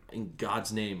what in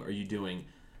God's name are you doing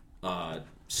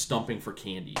stumping for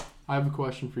candy? I have a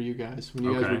question for you guys. When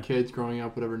you guys were kids growing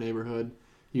up, whatever neighborhood,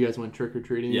 you guys went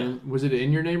trick-or-treating in? Was it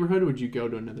in your neighborhood, or would you go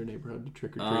to another neighborhood to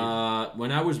trick-or-treat?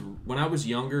 When I was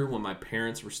younger, when my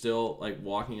parents were still like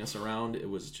walking us around, it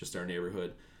was just our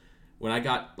neighborhood. When I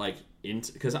got like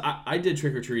into, because I did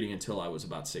trick-or-treating until I was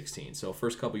about 16, so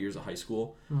first couple years of high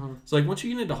school. So like once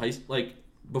you get into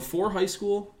before high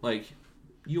school, like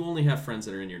you only have friends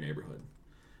that are in your neighborhood.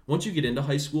 Once you get into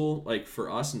high school, like for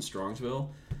us in Strongsville,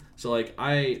 so like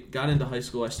I got into high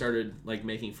school, I started like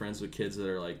making friends with kids that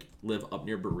are like live up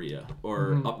near Berea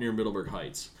or up near Middleburg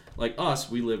Heights. Like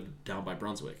us, we lived down by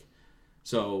Brunswick.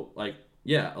 So like,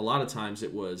 yeah, a lot of times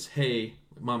it was, hey,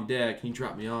 Mom, Dad, can you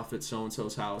drop me off at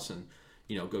so-and-so's house and,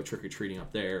 go trick-or-treating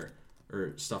up there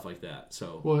or stuff like that.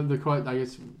 So, well, I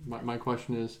guess my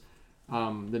question is,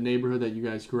 the neighborhood that you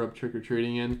guys grew up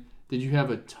trick-or-treating in, did you have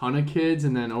a ton of kids,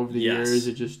 and then over the years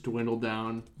it just dwindled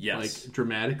down like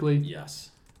dramatically? Yes.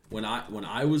 When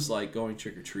I was like going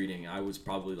trick-or-treating, I was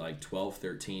probably like 12,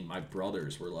 13. My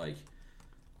brothers were like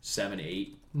 7,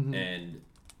 8, and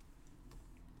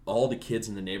all the kids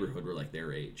in the neighborhood were like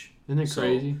their age. Isn't it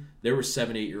crazy? There were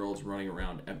 7, 8-year-olds running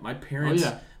around. And my parents,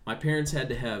 my parents had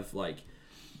to have like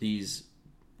these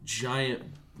giant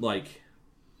like.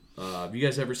 Have you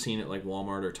guys ever seen it like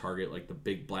Walmart or Target, like the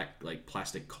big black like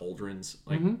plastic cauldrons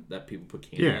like that people put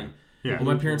candy in? Yeah. Well,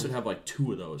 my parents would have like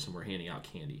 2 of those, and we're handing out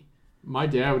candy. My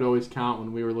dad would always count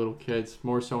when we were little kids,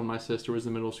 more so when my sister was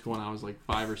in middle school and I was like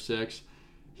 5 or 6.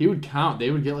 He would count.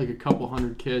 They would get like a couple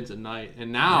hundred kids a night.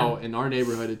 And now in our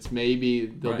neighborhood, it's maybe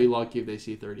they'll be lucky if they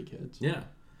see 30 kids. Yeah.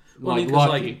 Well, like,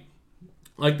 lucky.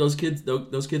 Like those kids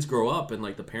grow up and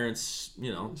like the parents,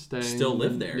 still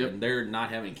live there and they're not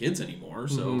having kids anymore.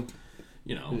 So,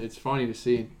 It's funny to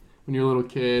see when you're a little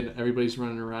kid, everybody's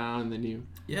running around and then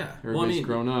everybody's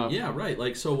grown up. Yeah, right.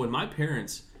 Like, so when my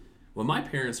parents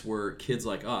were kids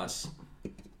like us,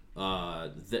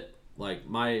 like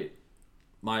my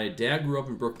dad grew up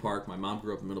in Brook Park, my mom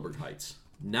grew up in Middleburg Heights.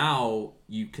 Now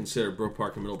you consider Brook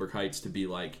Park and Middleburg Heights to be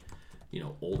like,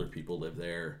 older people live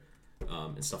there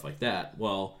and stuff like that.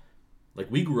 Well, like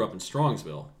we grew up in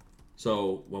Strongsville.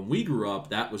 So when we grew up,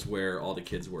 that was where all the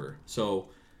kids were. So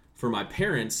for my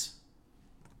parents,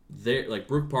 they like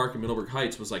Brook Park and Middleburg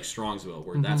Heights was like Strongsville,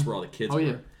 where that's where all the kids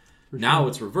were. Now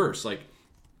it's reversed. Like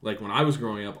when I was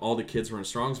growing up, all the kids were in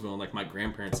Strongsville, and like my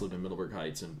grandparents lived in Middleburg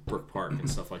Heights and Brook Park and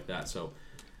stuff like that. So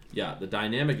yeah, the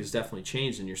dynamic has definitely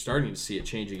changed, and you're starting to see it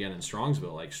change again in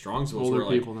Strongsville. Like Strongsville's where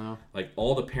like people now. Like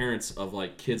all the parents of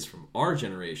like kids from our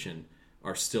generation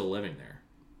are still living there.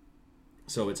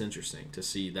 So it's interesting to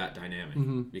see that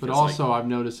dynamic. But also, I've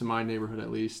noticed in my neighborhood at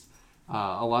least,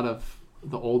 a lot of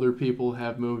the older people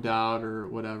have moved out or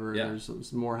whatever. Yeah.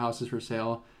 There's more houses for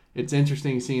sale. It's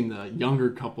interesting seeing the younger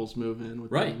couples move in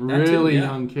with really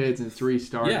young kids and it's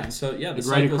restarting. Yeah, so the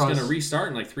cycle's going to restart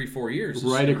in like 3-4 years.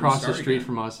 Right across the street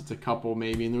from us, it's a couple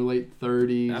maybe in their late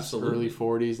 30s, early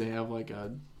 40s. They have like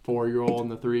a 4-year-old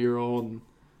and a 3-year-old, and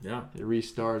it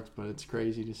restarts. But it's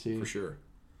crazy to see for sure.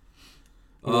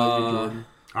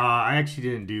 I actually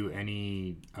didn't do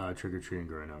any trick or treating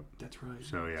growing up. That's right.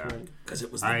 So because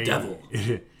it was the devil.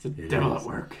 It's the devil at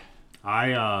work.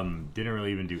 I didn't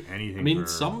really even do anything. I mean,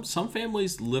 for... some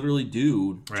families literally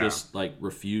do just like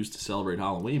refuse to celebrate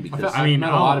Halloween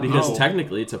because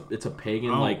technically it's a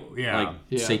pagan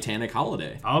satanic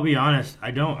holiday. I'll be honest,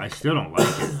 I still don't like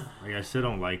it. Like I still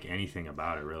don't like anything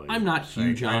about it really. I'm not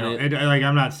huge on it. Like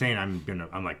I'm not saying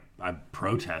I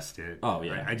protest it. Oh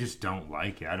yeah. I just don't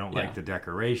like it. I don't like the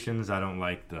decorations. I don't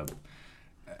like the.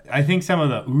 I think some of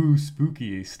the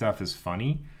spooky stuff is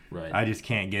funny. Right. I just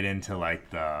can't get into like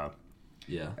the.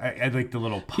 Yeah. I like the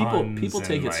little puns. People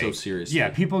take it so seriously.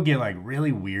 Yeah, people get like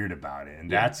really weird about it, and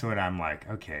that's when I'm like,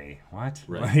 okay, what?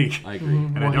 Right. Like, I agree.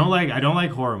 And I don't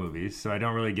like horror movies, so I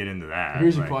don't really get into that.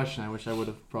 Here's a question. I wish I would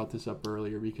have brought this up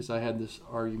earlier because I had this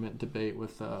debate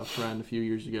with a friend a few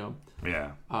years ago.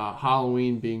 Yeah.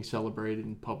 Halloween being celebrated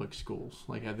in public schools.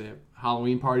 Like, have they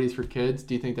Halloween parties for kids?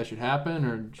 Do you think that should happen,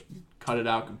 or cut it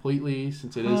out completely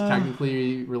since it is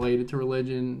technically related to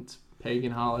religion? It's a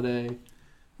pagan holiday.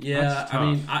 Yeah, I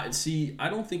mean, I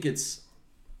don't think it's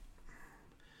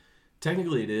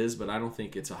technically it is, but I don't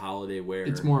think it's a holiday where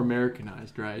it's more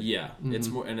Americanized, right? Yeah, it's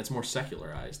more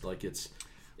secularized. Like it's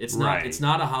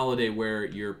not a holiday where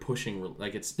you're pushing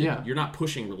you're not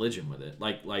pushing religion with it.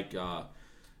 Like with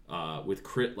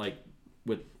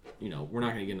we're not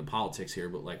going to get into politics here,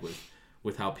 but like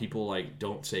with how people like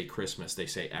don't say Christmas, they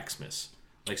say Xmas.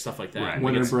 Like stuff like that. Right.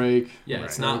 Winter break. Yeah,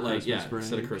 it's not like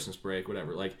instead of Christmas break,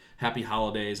 whatever. Like Happy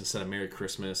Holidays instead of Merry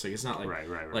Christmas. Like it's not like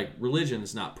like religion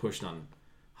is not pushed on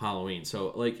Halloween.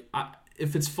 So like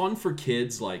if it's fun for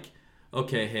kids, like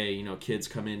okay, hey, kids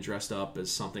come in dressed up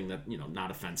as something that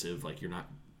not offensive. Like you're not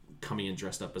coming in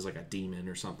dressed up as like a demon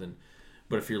or something.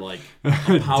 But if you're like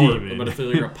a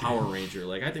Power Ranger,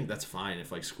 like I think that's fine.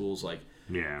 If like schools like.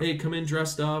 Yeah. Hey, come in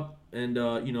dressed up, and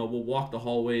we'll walk the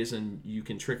hallways, and you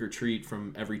can trick or treat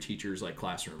from every teacher's like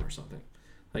classroom or something.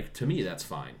 Like to me, that's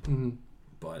fine. Mm-hmm.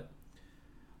 But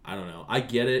I don't know. I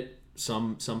get it.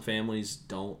 Some families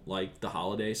don't like the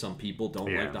holiday. Some people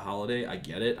don't like the holiday. I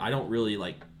get it. I don't really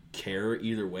like care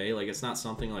either way. Like it's not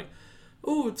something like,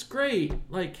 oh, it's great.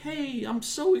 Like, hey, I'm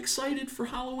so excited for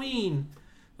Halloween.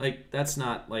 Like that's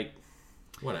not like.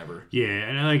 Whatever. Yeah,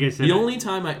 and like I said, the only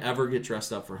time I ever get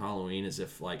dressed up for Halloween is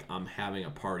if like I'm having a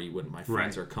party when my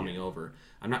friends are coming over.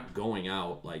 I'm not going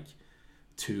out like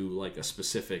to like a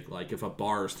specific like if a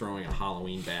bar is throwing a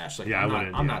Halloween bash. Like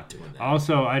I'm not doing that.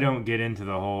 Also, I don't get into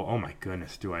the whole oh my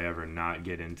goodness, do I ever not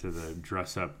get into the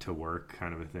dress up to work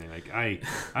kind of a thing. Like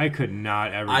I could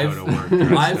not ever go to work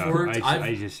dressed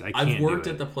up. I've worked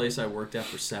at the place I worked at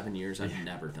for 7 years. I've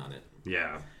never done it.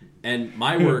 Yeah. And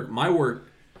my work,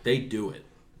 they do it.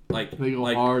 Like they go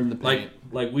hard in the paint.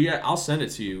 I'll send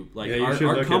it to you. Like our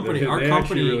company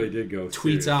really did go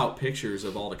tweets out pictures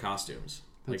of all the costumes.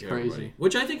 That's like crazy. Everybody.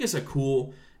 Which I think is a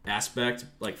cool aspect,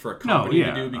 like for a company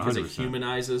to do because 100%. It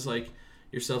humanizes like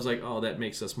yourselves. Like that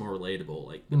makes us more relatable.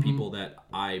 Like the people that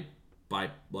I buy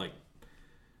that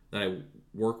I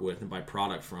work with and buy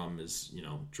product from is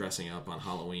dressing up on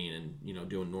Halloween and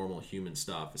doing normal human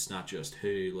stuff. It's not just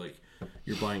hey like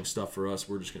you're buying stuff for us.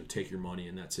 We're just gonna take your money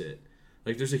and that's it.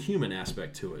 Like, there's a human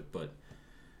aspect to it, but,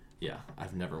 yeah,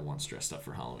 I've never once dressed up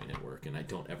for Halloween at work, and I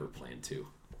don't ever plan to.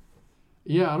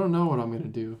 Yeah, I don't know what I'm going to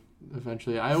do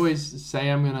eventually. I always say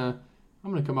I'm gonna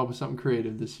come up with something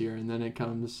creative this year, and then it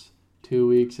comes 2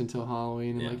 weeks until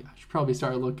Halloween, and I should probably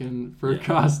start looking for a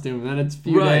costume. And then it's a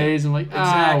few days, and I'm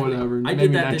like, whatever. I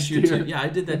did that this year, too. Yeah, I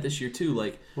did that this year, too.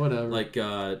 Like, whatever. Like,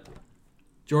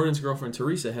 Jordan's girlfriend,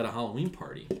 Teresa, had a Halloween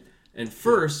party. And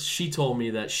first, she told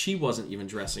me that she wasn't even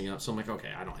dressing up. So I'm like, okay,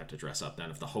 I don't have to dress up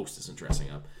then if the host isn't dressing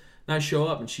up. And I show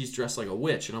up, and she's dressed like a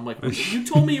witch. And I'm like, well, you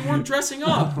told me you weren't dressing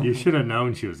up. You should have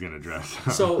known she was going to dress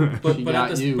up. So, but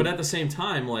at the same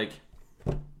time, like,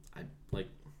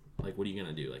 what are you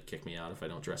going to do? Like, kick me out if I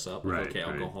don't dress up? Like, okay,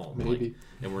 I'll go home. Maybe. Like,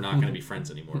 and we're not going to be friends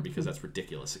anymore because that's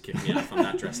ridiculous to kick me out if I'm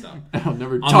not dressed up. I'll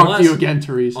never talk to you again,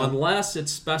 Teresa. Unless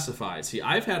it's specified. See,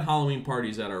 I've had Halloween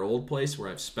parties at our old place where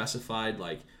I've specified,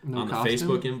 like, on the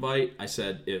Facebook invite, I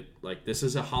said, this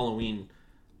is a Halloween,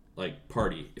 like,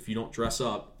 party. If you don't dress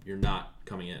up, you're not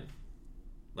coming in.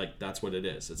 Like, that's what it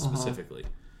is. It's specifically.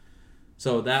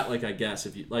 So that, like, I guess,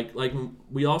 if you, like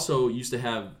we also used to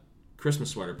have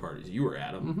Christmas sweater parties. You were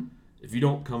at them. Mm-hmm. If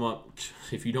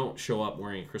you don't show up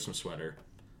wearing a Christmas sweater,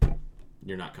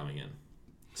 you're not coming in.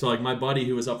 So like my buddy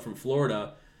who was up from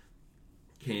Florida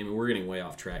came, and we're getting way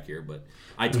off track here, but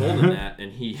I told him that,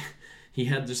 and he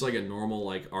had just like a normal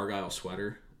like Argyle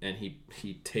sweater, and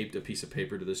he taped a piece of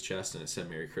paper to his chest, and it said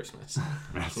Merry Christmas.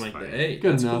 That's I'm like, funny. hey,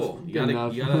 good that's enough. cool. You gotta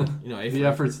the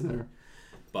effort's there.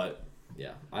 But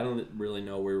yeah, I don't really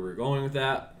know where we're going with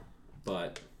that,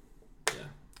 but yeah.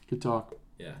 Good talk.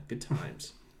 Yeah, good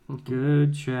times.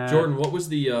 Good chat. Jordan, what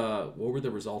were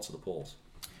the results of the polls?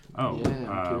 Oh,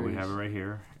 we have it right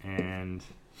here. And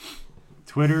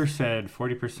Twitter said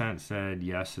 40% said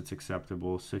yes, it's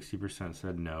acceptable. 60%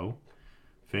 said no.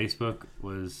 Facebook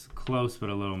was close but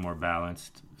a little more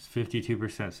balanced.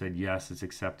 52% said yes, it's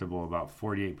acceptable. About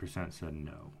 48% said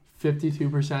no.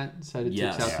 52% said it's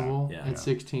Yes. acceptable Yeah. at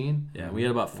 16. Yeah, we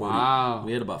had about 40. Wow.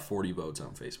 We had about 40 votes on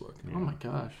Facebook. Yeah. Oh my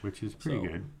gosh. Which is pretty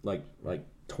good. Like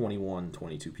 21,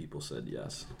 22 people said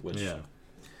yes. Which, Yeah.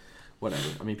 whatever.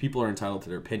 I mean, people are entitled to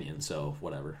their opinion, so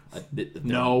whatever.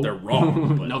 No. They're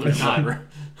wrong. But No, they're not. whatever.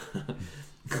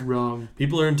 Wrong.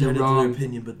 People are entitled to wrong. their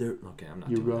opinion, but they're okay. I'm not.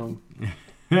 You're doing wrong.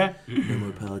 that. No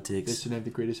more politics. This should have the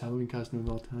greatest Halloween costume of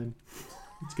all time.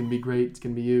 It's going to be great. It's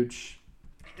going to be huge.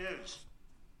 News.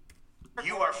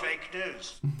 You are fake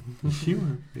news.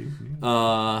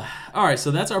 All right, so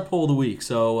that's our poll of the week.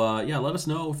 So yeah, let us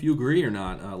know if you agree or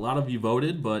not. A lot of you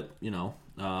voted, but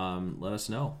let us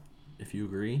know if you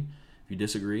agree, if you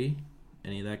disagree,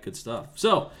 any of that good stuff.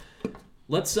 So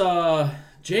let's,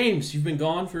 James, you've been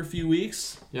gone for a few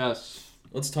weeks. Yes.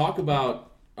 Let's talk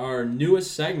about our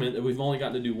newest segment that we've only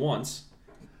gotten to do once.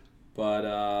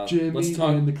 But Jimmy let's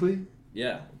talk. and the Clee.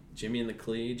 Yeah, Jimmy and the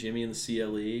Clee, Jimmy and the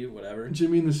CLE, whatever.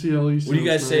 Jimmy and the CLE. What do you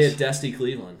guys say at Desty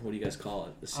Cleveland? What do you guys call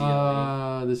it? The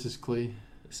CLE. This is Clee.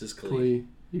 This is Clee. Clee.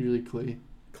 Usually Clee.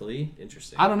 Clee?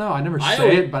 Interesting. I don't know. I never I say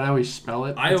always- it, but I always spell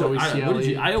it. It's always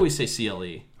CLE. I always say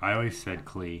CLE. I always said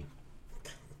Clee.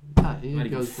 It Not even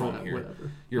goes from whatever. here.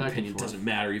 whatever. Your Back and opinion forth. doesn't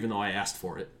matter, even though I asked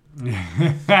for it.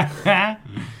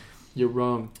 You're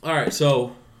wrong. All right,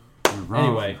 so You're wrong,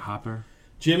 Anyway. Hopper.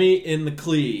 Jimmy in the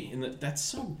Clee. That's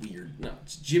so weird. No,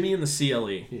 it's Jimmy in the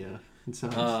CLE. Yeah. It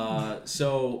sounds.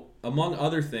 So among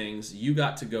other things, you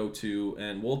got to go to,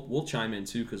 and we'll chime in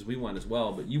too because we went as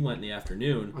well. But you went in the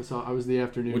afternoon, I was the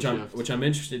afternoon shift. which I'm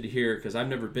interested to hear because I've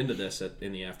never been to this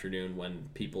in the afternoon when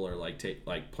people are like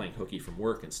playing hooky from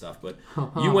work and stuff. But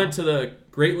you went to the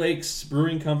Great Lakes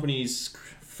Brewing Company's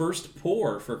first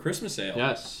pour for Christmas ale.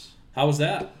 Yes. How was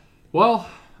that? Well,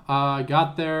 I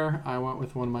got there. I went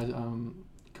with one of my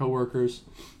coworkers,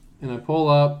 and I pull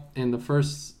up, and the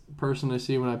first person I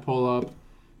see when I pull up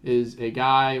is a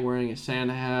guy wearing a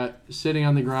Santa hat, sitting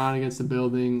on the ground against the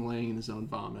building, laying in his own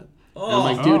vomit. And I'm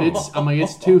like, dude, it's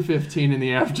 2:15 in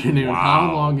the afternoon. Wow.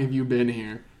 How long have you been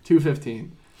here?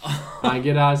 2:15. I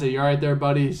get out. I say, "You all right there,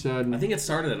 buddy?" He said, I think it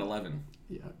started at 11.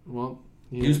 "Yeah." Well,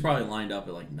 He was probably lined up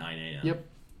at like 9 a.m. Yep.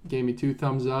 Gave me 2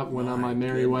 thumbs up. Went on my My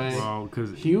merry goodness. way. Well,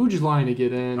 because Huge line to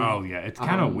get in. oh yeah, it's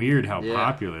kind of weird how yeah.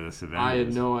 popular this event I had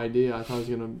is. no idea. I thought I was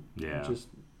gonna Yeah. just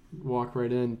walk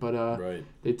right in, but Right.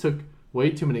 they took way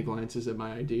too many glances at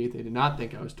my ID. They did not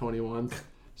think I was 21.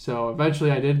 So eventually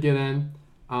I did get in,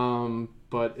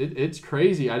 but it's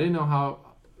crazy. I didn't know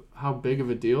how big of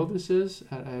a deal this is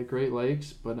at Great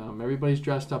Lakes, but everybody's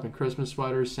dressed up in Christmas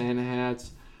sweaters, Santa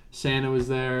hats. Santa was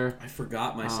there. I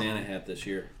forgot my Santa hat this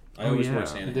year. I Oh, always yeah. wear a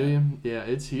Santa Do hat. you? Yeah,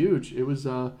 it's huge. It was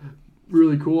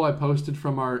really cool. I posted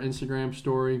from our Instagram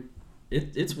story.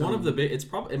 It's one of the big.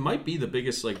 It might be the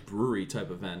biggest like brewery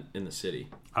type event in the city.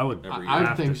 I would. Every I year.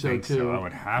 have think to so, think too. I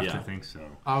would have Yeah. to think so.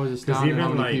 I was astounded how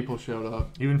even, many like- people showed up.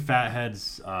 Even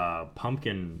Fathead's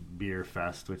Pumpkin Beer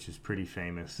Fest, which is pretty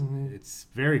famous. It's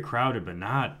very crowded, but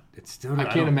not. It's still. Mm-hmm. I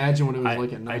can't imagine what it was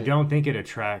like at I night. don't think it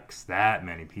attracts that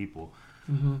many people.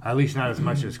 At least not as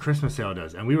much as Christmas Sale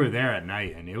does. And we were there at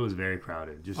night, and it was very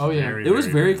crowded. Just Oh, yeah. very, It was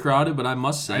very busy. crowded, but I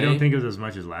must say, I don't think it was as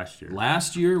much as last year.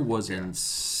 last year was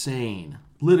insane.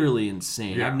 Literally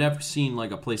insane. Yeah. I've never seen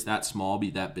like a place that small be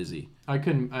that busy. I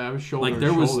couldn't. I was shoulder Like to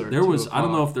there was shoulder. there at was 2 I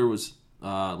don't know o'clock. if there was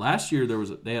last year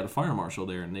they had a fire marshal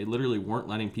there and they literally weren't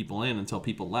letting people in until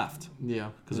people left Yeah,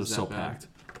 because it was so that bad.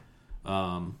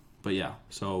 packed. But yeah,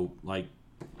 so like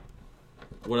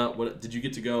what did you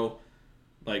get to go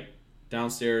like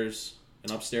downstairs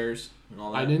and upstairs and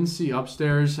all that? I didn't see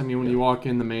upstairs. I mean, when you walk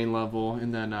in the main level,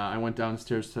 and then I went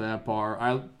downstairs to that bar.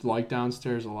 I like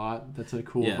downstairs a lot. That's a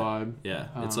cool Yeah. vibe. Yeah,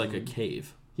 it's like a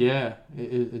cave. Yeah,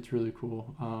 it's really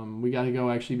cool. We got to go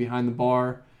actually behind the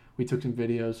bar. We took some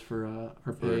videos for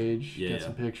our page, yeah, got yeah.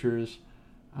 some pictures.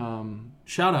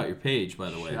 Shout out your page, by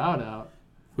the way. Shout out.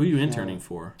 Who are you interning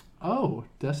for? Oh,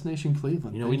 Destination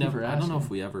Cleveland. You know, Thank we never. for I don't know asking. if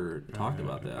we ever talked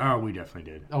about that. Oh, we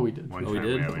definitely did. Oh, we did. One Oh, we time,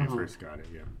 did? yeah, when Uh-huh. you first got it,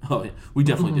 yeah. Oh, yeah, we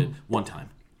definitely did one time.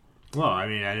 Well, I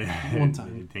mean, I One time.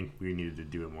 didn't think we needed to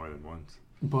do it more than once.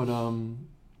 But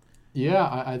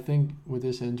yeah, I think with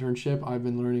this internship, I've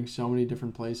been learning so many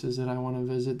different places that I want to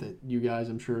visit that you guys,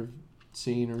 I'm sure, have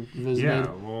seen or visited.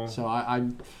 Yeah, well, So I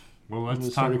well, gonna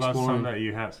let's start talk about exploring. some that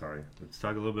you have. Sorry, let's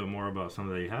talk a little bit more about some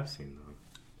that you have seen, though.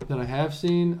 that I have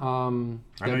seen. I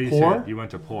know you Pour. said you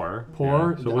went to Pour.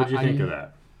 Pour, Yeah. So what did you I- think of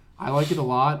that? I like it a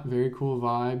lot. Very cool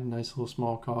vibe. Nice little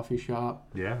small coffee shop.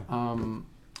 Yeah.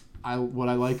 What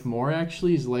I like more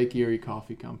actually is Lake Erie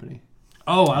Coffee Company.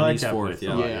 Oh, I like East that Fourth, place.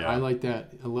 yeah. Yeah, I like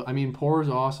that. I mean, Pour is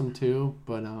awesome too,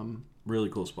 but Really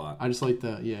cool spot. I just like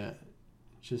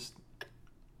just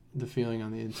the feeling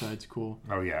on the inside's cool.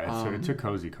 Oh yeah, it's a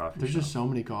cozy coffee There's shop. just so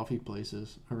many coffee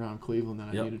places around Cleveland that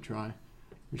I need to try.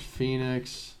 There's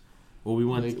Phoenix, Well, we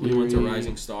went Lake to Erie,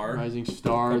 Rising Star. Rising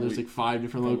Star. There's like 5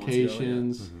 different couple months ago, yeah.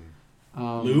 locations.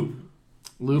 Loop.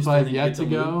 Loop still I've didn't yet get to to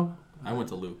go. I went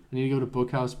to Loop. I need to go to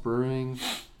Bookhouse Brewing.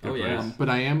 Oh, yeah. But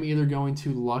I am either going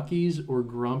to Lucky's or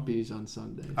Grumpy's on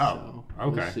Sunday. Oh, so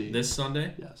okay. We'll see. This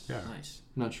Sunday? Yes. Yeah. Nice.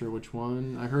 I'm not sure which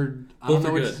one. I heard. I Both don't know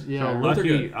are which. good. Yeah. So both are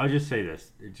Lucky, good. I'll just say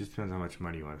this: it just depends how much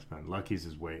money you want to spend. Lucky's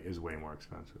is way more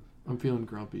expensive. I'm feeling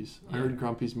Grumpy's. I Yeah. heard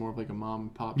Grumpy's more of like a mom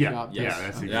and pop Yeah, shop. yeah, Yes.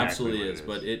 that's It exactly absolutely what it is,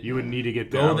 but you would need to get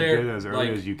Go there there as early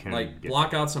as you can. Like get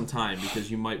block out some time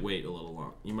because you might wait a little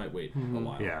long. You might wait a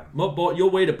while. Yeah. You'll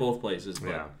wait at both places. But,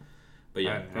 Yeah. But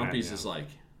yeah, Grumpy's yeah. is like.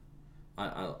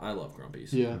 I love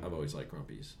Grumpy's. Yeah. I've always liked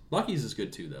Grumpy's. Lucky's is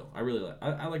good too, though. I really like.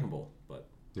 I like them both, but.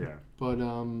 Yeah. But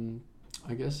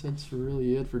I guess that's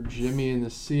really it for Jimmy and the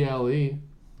CLE.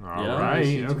 All Yeah.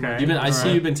 right. Okay. I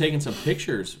see you've been taking some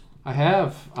pictures. I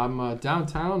have. I'm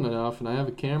downtown enough, and I have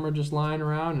a camera just lying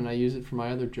around, and I use it for my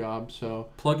other job. So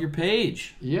Plug your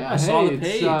page. yeah, I saw the it's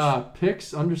page.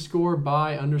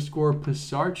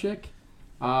 pics_by_Pisarchik.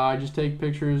 I just take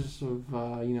pictures of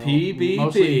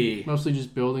PBP. mostly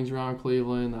just buildings around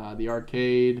Cleveland, the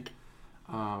arcade,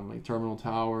 like Terminal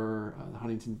Tower, the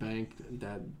Huntington Bank,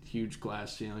 that huge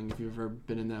glass ceiling. If you've ever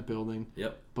been in that building,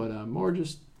 Yep. but more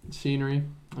just scenery.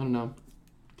 I don't know,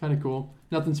 kind of cool.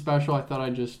 Nothing special. I thought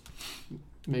I'd just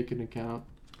make an account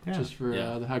just for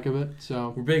Yeah. the heck of it.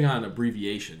 So We're big on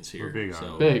abbreviations here. We're big on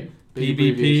so it. big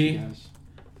PBP. abbreviation, guys.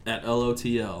 At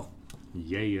LOTL.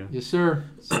 Yeah. Yes, sir.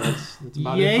 So that's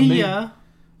about it for me.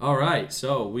 All right,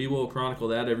 so we will chronicle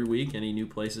that every week. Any new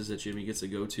places that Jimmy gets to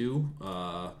go to,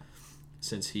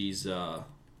 since he's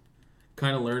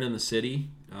kind of learning the city,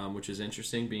 which is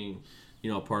interesting, being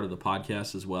a part of the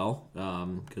podcast as well,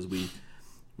 because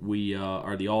we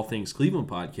are the All Things Cleveland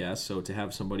podcast. So to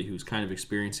have somebody who's kind of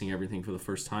experiencing everything for the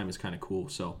first time is kind of cool.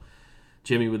 So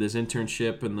Jimmy, with his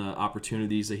internship and the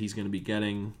opportunities that he's going to be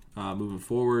getting moving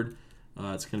forward,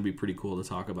 it's going to be pretty cool to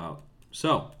talk about.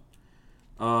 So.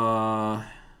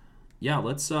 Yeah,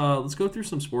 let's go through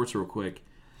some sports real quick,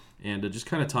 and just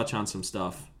kind of touch on some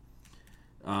stuff.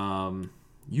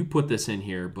 You put this in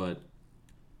here, but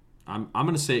I'm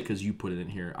going to say it because you put it in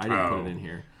here. I didn't put it in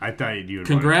here. I thought you would.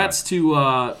 Congrats to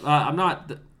I'm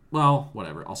not. Well,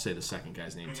 whatever. I'll say the second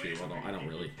guy's name too. Although I don't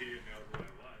really.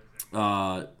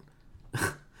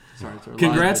 Sorry, it's our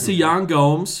Congrats to live- Jan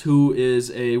Gomes, who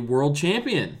is a world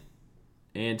champion,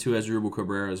 and to Asdrubal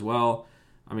Cabrera as well.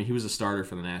 I mean, he was a starter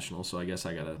for the Nationals, so I guess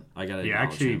I gotta He acknowledge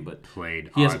actually him. But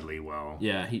played he has- oddly well.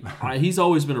 yeah, he's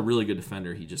always been a really good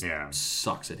defender. He just Yeah.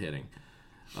 sucks at hitting.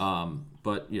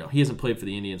 But he hasn't played for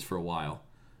the Indians for a while.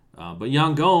 But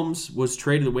Jan Gomes was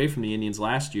traded away from the Indians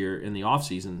last year in the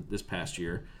offseason this past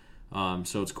year.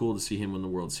 So it's cool to see him win the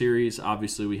World Series.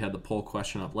 Obviously, we had the poll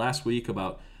question up last week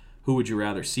about who would you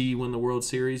rather see win the World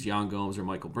Series, Jan Gomes or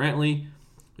Michael Brantley.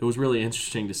 It was really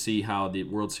interesting to see how the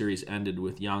World Series ended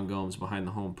with Jan Gomes behind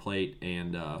the home plate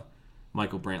and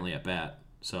Michael Brantley at bat.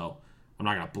 So I'm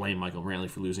not going to blame Michael Brantley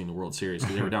for losing the World Series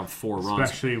because they were down 4 runs.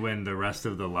 Especially when the rest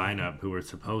of the lineup, who were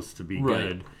supposed to be Right.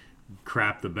 good,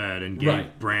 crapped the bed and gave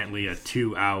Right. Brantley a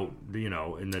 2-out,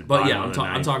 in the But bottom yeah, of I'm the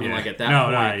ninth. talking Yeah. like at that no,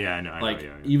 point. No, yeah, I know. Like yeah.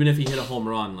 even if he hit a home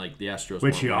run, like the Astros,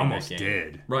 Which he weren't winning almost that game.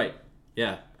 did. Right?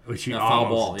 Yeah. Which he a foul almost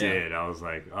ball, yeah. did. I was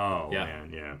like, oh, Yeah.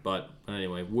 man, yeah. But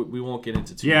anyway, we won't get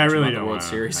into too Yeah, I much really about don't the World want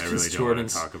Series to because really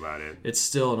Jordan's. talk about it. It's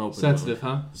still an open Sensitive,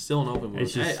 wound. huh? Still an open wound.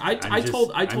 It's just, I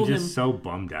told I'm him just so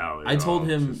bummed out. I told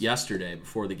him Just- yesterday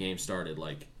before the game started.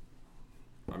 Like,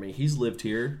 I mean, he's lived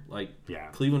here. Like, Yeah.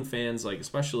 Cleveland fans, like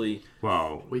especially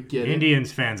Well, We get it.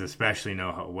 Indians fans especially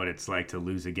know what it's like to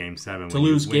lose a Game 7. to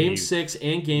lose Game 6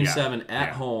 and Game Yeah, 7 at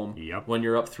yeah, home yep. when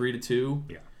you're up 3-2.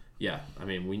 Yeah. Yeah, I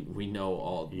mean, we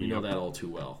know know Yep. that all too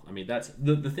well. I mean, that's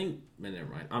the thing. Man, never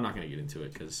mind. I'm not going to get into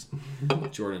it because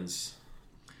Jordan's.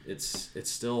 It's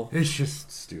still It's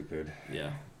just stupid.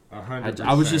 yeah.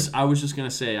 100%. I was just gonna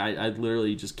say I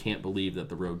literally just can't believe that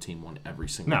the road team won every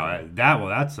single game.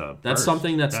 that's a That's first.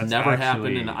 something that's never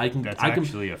happened, and that's I can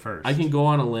actually a first. I can go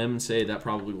on a limb and say that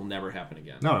probably will never happen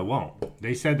again. No, it won't.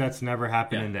 They said that's never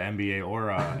happened Yeah. in the NBA or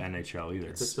NHL either.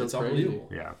 It's so crazy. unbelievable.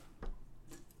 Yeah.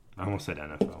 I almost said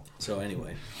NFL. So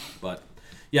anyway, but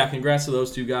yeah, congrats to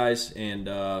those two guys, and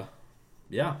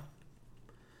yeah.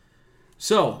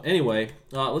 So anyway,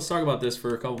 let's talk about this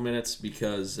for a couple minutes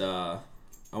because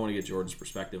get Jordan's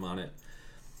perspective on it.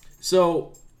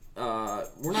 So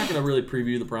we're not going to really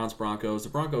preview the Browns-Broncos. The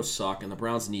Broncos suck, and the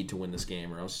Browns need to win this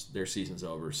game, or else their season's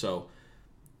over. So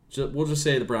we'll just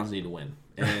say the Browns need to win.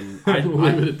 And We'll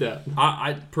leave it at that.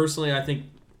 I personally, I think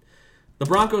the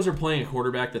Broncos are playing a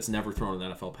quarterback that's never thrown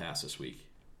an NFL pass this week.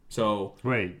 So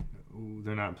wait,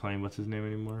 they're not playing what's his name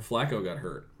anymore? Flacco got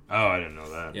hurt. Oh, I didn't know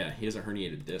that. Yeah, he has a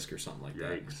herniated disc or something like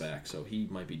that in his Yikes. back, so he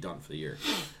might be done for the year.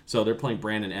 So they're playing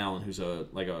Brandon Allen, who's a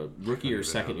rookie or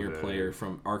second-year player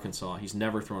from Arkansas. He's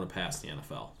never thrown a pass in the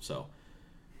NFL. So,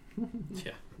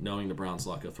 yeah, knowing the Browns'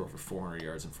 luck, he'll throw for 400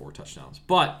 yards and 4 touchdowns.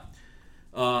 But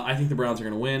I think the Browns are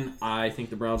going to win. I think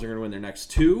the Browns are going to win their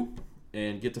next 2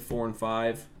 and get to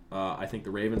 4-5. I think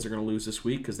the Ravens are going to lose this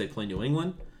week because they play New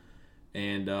England,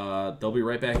 and they'll be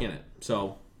right back in it.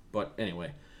 So, but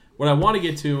anyway. What I want to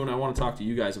get to, and I want to talk to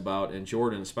you guys about, and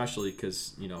Jordan especially,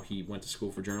 because he went to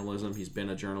school for journalism. He's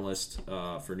been a journalist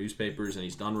for newspapers, and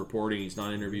he's done reporting, he's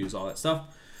done interviews, all that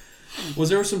stuff. Was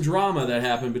there some drama that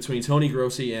happened between Tony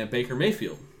Grossi and Baker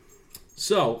Mayfield?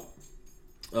 So,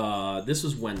 this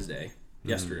was Wednesday,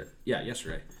 yesterday. Yeah,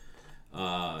 yesterday.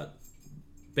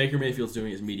 Baker Mayfield's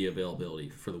doing his media availability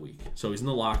for the week. So he's in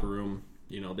the locker room.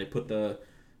 They put the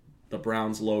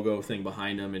Browns logo thing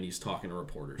behind him, and he's talking to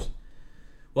reporters.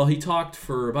 Well, he talked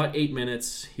for about 8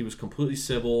 minutes. He was completely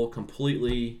civil,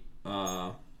 completely,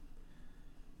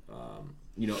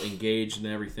 engaged in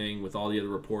everything with all the other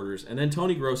reporters. And then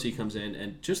Tony Grossi comes in,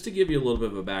 and just to give you a little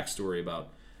bit of a backstory about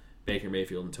Baker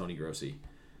Mayfield and Tony Grossi,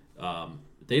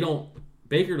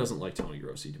 Baker doesn't like Tony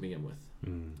Grossi to begin with.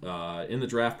 In the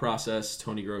draft process,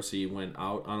 Tony Grossi went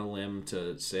out on a limb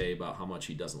to say about how much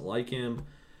he doesn't like him,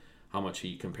 how much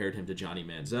he compared him to Johnny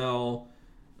Manziel.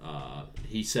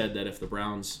 He said that if the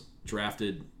Browns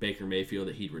drafted Baker Mayfield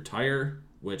that he'd retire,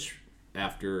 which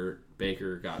after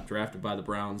Baker got drafted by the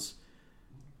Browns,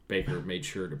 Baker made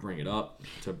sure to bring it up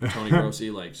to Tony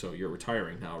Grossi, so you're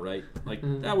retiring now, right?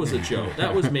 That was a joke.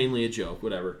 That was mainly a joke,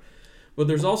 whatever. But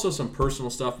there's also some personal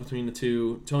stuff between the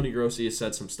two. Tony Grossi has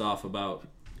said some stuff about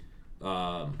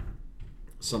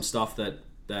some stuff that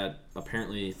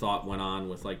apparently he thought went on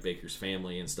with Baker's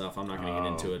family and stuff. I'm not going to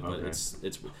get into it, but okay.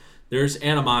 it's there's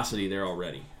animosity there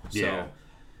already. Yeah.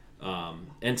 So,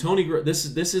 and Tony, this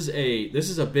is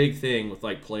a big thing with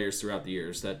players throughout the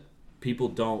years that people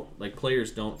don't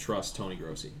players don't trust Tony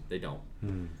Grossi. They don't.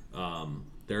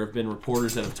 There have been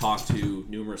reporters that have talked to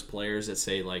numerous players that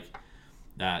say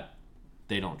that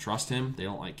they don't trust him. They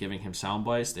don't like giving him sound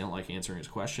bites. They don't like answering his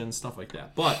questions, stuff like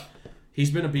that. But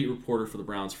he's been a beat reporter for the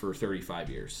Browns for 35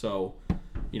 years. So,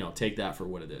 take that for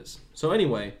what it is. So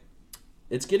anyway,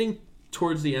 it's getting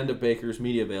towards the end of Baker's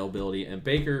media availability, and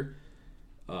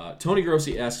Tony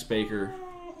Grossi asks Baker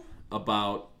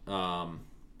about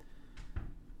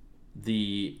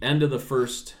the end of the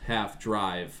first half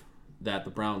drive that the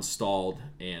Browns stalled,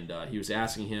 and he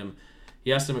asked him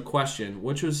a question,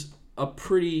 which was a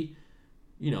pretty,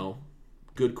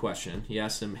 good question. He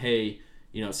asked him, hey,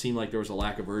 it seemed like there was a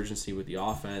lack of urgency with the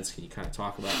offense. Can you kind of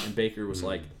talk about it? And Baker was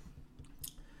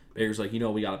Baker's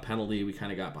we got a penalty. We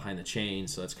kind of got behind the chain,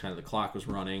 so that's kind of the clock was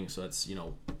running. So that's,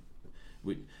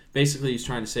 basically he's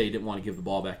trying to say he didn't want to give the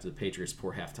ball back to the Patriots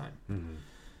before halftime.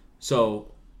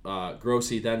 So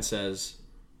Grossi then says,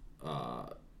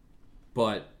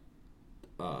 but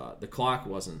the clock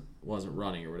wasn't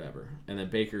running or whatever. And then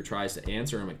Baker tries to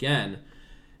answer him again,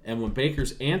 and when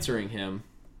Baker's answering him,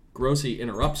 Grossi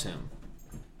interrupts him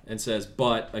and says,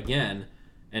 but again,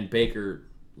 and Baker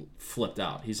flipped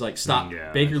out. He's like, stop.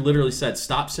 Yeah, Baker literally said,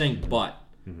 stop saying but.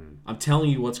 I'm telling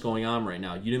you what's going on right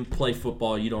now. You didn't play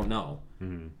football. You don't know.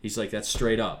 He's like, that's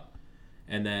straight up.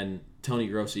 And then Tony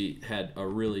Grossi had a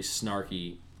really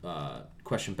snarky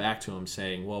question back to him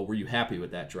saying, well, were you happy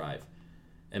with that drive?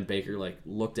 And Baker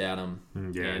looked at him,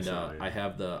 and I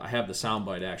have the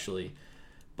soundbite actually,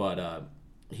 but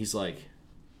he's like,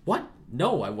 what?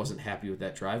 No, I wasn't happy with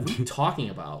that drive. What are you talking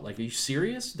about? Are you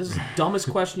serious? This is the dumbest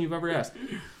question you've ever asked.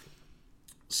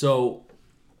 So,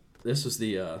 this was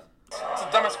the... It's the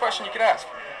dumbest question you could ask.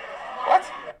 What?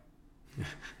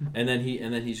 And then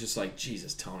he's just like,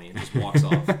 Jesus, Tony, and just walks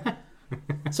off.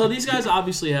 So these guys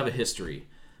obviously have a history.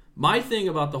 My thing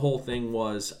about the whole thing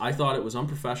was I thought it was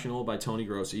unprofessional by Tony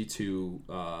Grossi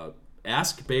to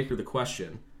ask Baker the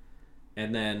question,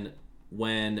 and then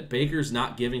when Baker's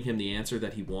not giving him the answer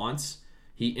that he wants,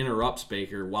 he interrupts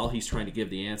Baker while he's trying to give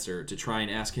the answer to try and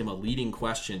ask him a leading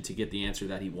question to get the answer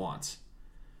that he wants.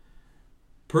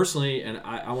 Personally, and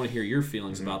I want to hear your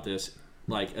feelings about this,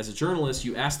 as a journalist,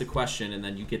 you ask the question and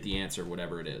then you get the answer,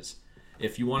 whatever it is.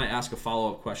 If you want to ask a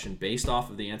follow-up question based off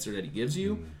of the answer that he gives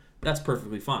you, that's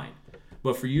perfectly fine.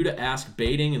 But for you to ask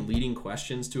baiting and leading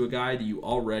questions to a guy that you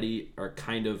already are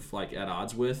kind of like at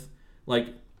odds with,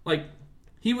 like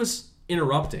he was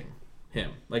interrupting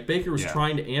him. Like Baker was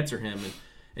trying to answer him,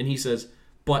 and he says,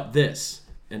 "But this,"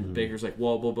 and Baker's like,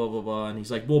 "Well, blah blah blah blah," and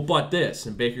he's like, "Well, but this,"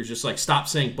 and Baker's just like, "Stop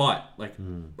saying but,"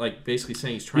 like basically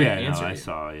saying he's trying to answer. I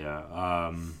saw,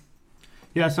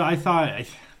 So I thought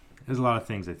there's a lot of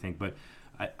things I think, but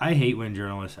I hate when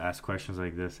journalists ask questions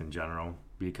like this in general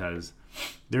because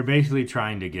they're basically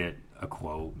trying to get a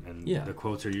quote, and the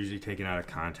quotes are usually taken out of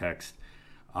context.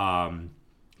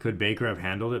 Could Baker have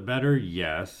handled it better?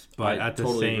 Yes, but at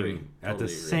the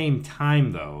same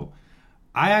time, though,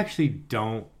 I actually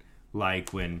don't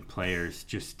like when players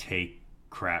just take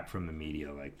crap from the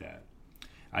media like that.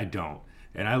 I don't,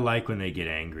 and I like when they get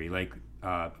angry. Like,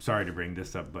 sorry to bring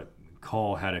this up, but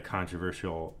Cole had a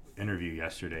controversial interview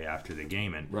yesterday after the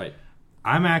game, and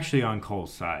I'm actually on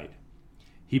Cole's side.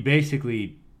 He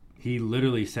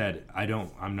literally said,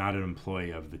 I'm not an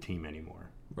employee of the team anymore.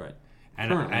 Right.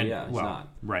 And he's not.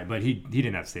 Right, but he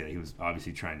didn't have to say that. He was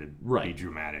obviously trying to be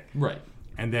dramatic. Right.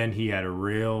 And then he had a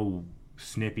real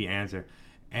snippy answer.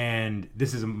 And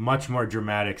this is a much more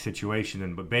dramatic situation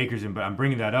than Baker's in. But I'm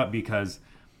bringing that up because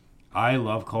I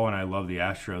love Cole and I love the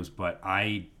Astros, but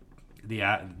the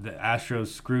Astros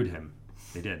screwed him.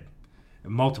 They did.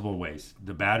 In multiple ways.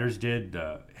 The batters did.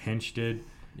 The Hinch did,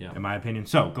 in my opinion.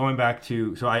 So going back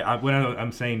to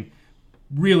I'm saying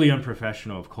really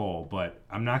unprofessional of Cole, but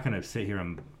I'm not going to sit here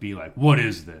and be like, what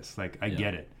is this? Like, I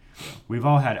get it. Yeah. We've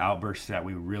all had outbursts that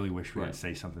we really wish we would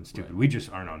say something stupid. We just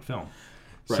aren't on film.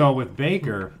 Right. So with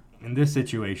Baker, in this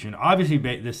situation, obviously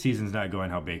this season's not going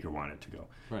how Baker wanted it to go.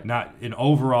 Right. Not in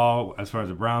overall, as far as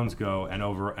the Browns go,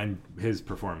 and his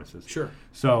performances. Sure.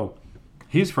 So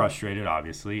he's frustrated,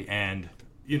 obviously, and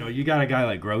you got a guy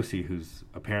like Grossi who's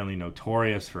apparently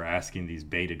notorious for asking these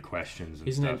baited questions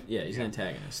and stuff. He's an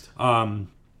antagonist.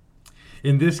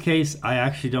 In this case, I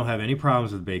actually don't have any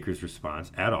problems with Baker's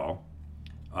response at all.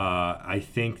 I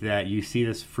think that you see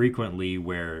this frequently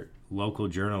where local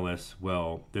journalists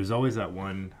there's always that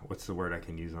one, what's the word I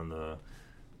can use on the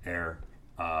air?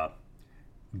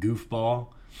 Goofball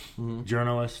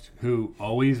journalist who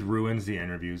always ruins the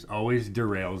interviews, always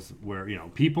derails where,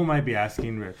 people might be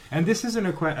asking, and this isn't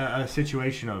a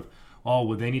situation of,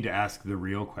 they need to ask the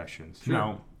real questions. Sure.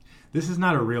 No, this is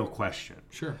not a real question.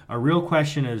 Sure. A real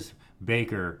question is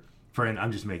Baker, and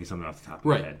I'm just making something off the top of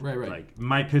my head. Right. Like,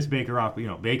 might piss Baker off,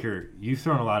 but, Baker, you've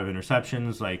thrown a lot of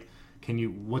interceptions, like,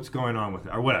 what's going on with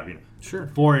it, or whatever, Sure.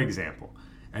 For example.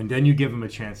 And then you give him a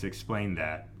chance to explain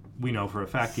that. We know for a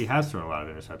fact he has thrown a lot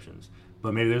of interceptions.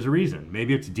 But maybe there's a reason.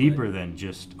 Maybe it's deeper than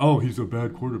just, he's a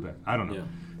bad quarterback. I don't know. Yeah.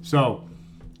 So,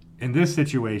 in this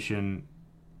situation,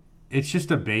 it's just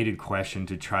a baited question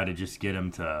to try to just get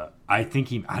him to, I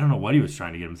don't know what he was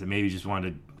trying to get him to. Maybe he just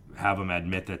wanted to have him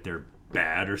admit that they're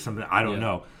bad or something. I don't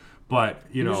know. But,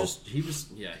 he was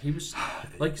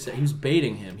like you said, he was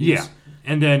baiting him.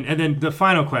 And then the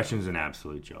final question is an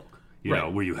absolute joke.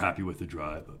 Were you happy with the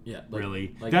drive? Yeah.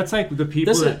 Really? That's like the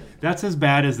people that's as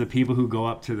bad as the people who go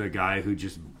up to the guy who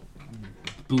just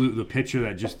blew the pitcher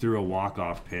that just threw a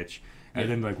walk-off pitch and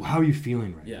then like, well, how are you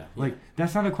feeling right now? Like,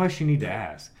 that's not a question you need to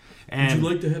ask. And, would you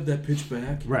like to have that pitch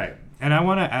back? Right. And I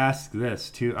want to ask this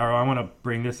too, or I want to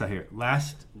bring this out here.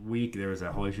 Last week there was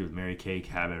that whole issue with Mary Kay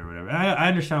Cabot or whatever. And I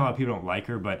understand a lot of people don't like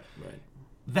her, but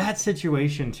that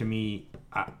situation to me,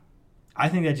 I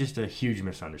think that's just a huge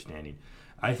misunderstanding.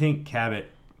 I think Cabot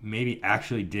maybe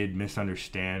actually did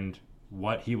misunderstand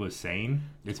what he was saying.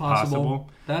 It's possible.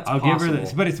 I'll give her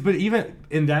this, but even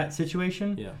in that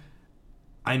situation,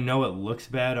 I know it looks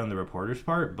bad on the reporter's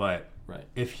part, but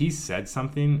if he said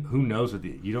something, who knows what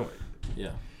you don't.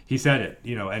 Yeah. He said it,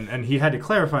 and he had to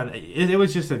clarify. It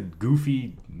was just a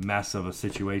goofy mess of a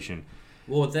situation.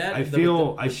 Well, with that,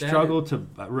 I struggle to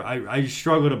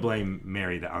blame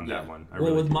Mary on that one.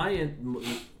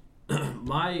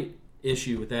 My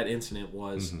issue with that incident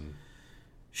was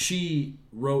she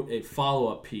wrote a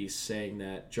follow-up piece saying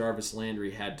that Jarvis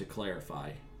Landry had to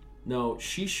clarify. No,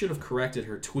 she should have corrected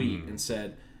her tweet and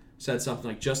said something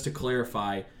like, just to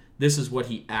clarify, this is what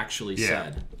he actually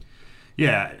said.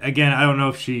 Yeah, again, I don't know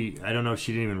if she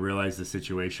didn't even realize the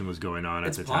situation was going on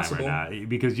at the time or not.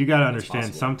 Because you got to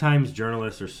understand, sometimes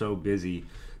journalists are so busy,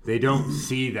 they don't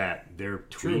see that their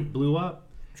tweet blew up.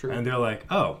 True. And they're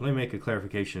like, let me make a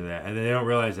clarification of that. And then they don't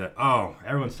realize that,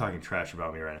 everyone's talking trash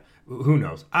about me right now. Who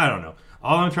knows? I don't know.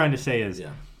 All I'm trying to say is,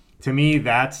 to me,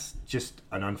 that's just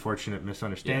an unfortunate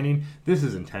misunderstanding. Yeah. This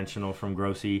is intentional from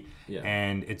Grossi. Yeah.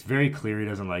 And it's very clear he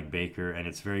doesn't like Baker. And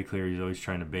it's very clear he's always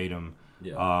trying to bait him.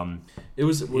 Yeah. It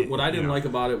was what I didn't like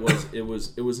about it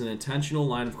was an intentional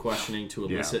line of questioning to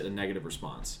elicit a negative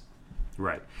response.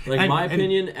 Right. Like my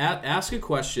opinion, ask a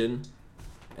question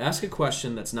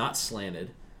that's not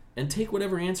slanted, and take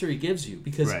whatever answer he gives you.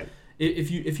 Because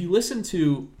if you listen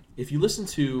to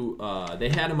they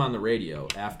had him on the radio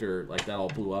after like that all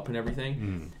blew up and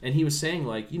everything, and he was saying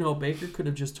like, Baker could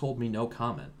have just told me no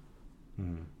comment.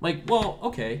 Like, well,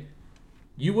 okay.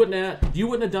 You wouldn't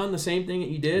have done the same thing that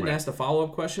you did and asked a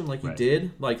follow-up question like you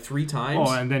did like 3 times.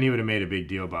 Oh, and then he would have made a big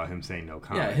deal about him saying no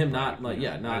comment. Yeah, him not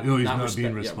he's not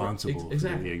being responsible. Yeah,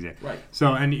 exactly. Yeah, exactly. Right.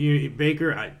 So, and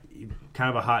Baker, kind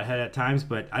of a hothead at times,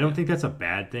 but I don't think that's a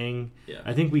bad thing. Yeah.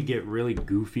 I think we get really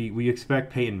goofy. We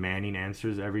expect Peyton Manning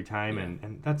answers every time,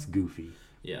 and that's goofy.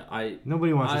 Yeah,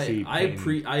 nobody wants to see.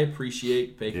 I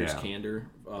appreciate Baker's candor,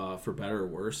 for better or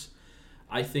worse.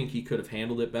 I think he could have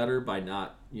handled it better by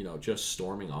not, just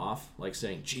storming off, like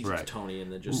saying "Jesus, Tony," and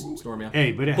then just storming off.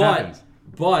 Hey, but it happens.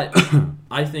 But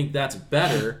I think that's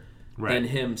better than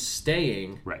him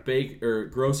staying. Right. Baker or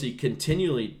Grossi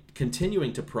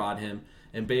continuing to prod him,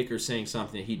 and Baker saying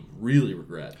something that he'd really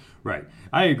regret. Right.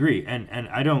 I agree, and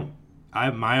I don't.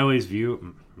 My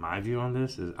view on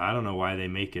this is I don't know why they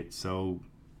make it so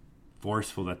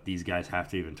forceful that these guys have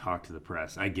to even talk to the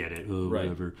press. I get it,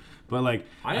 whatever. But like,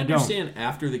 I understand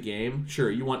after the game,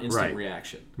 sure, you want instant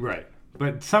reaction, right?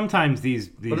 But sometimes these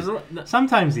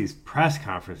press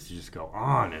conferences just go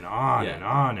on and on and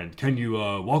on. And can you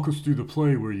walk us through the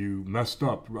play where you messed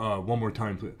up one more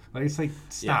time? Like it's like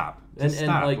stop,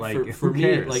 stop. Like for me,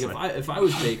 cares? Like if I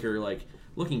was Baker, like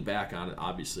looking back on it,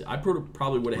 obviously I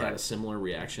probably would have had a similar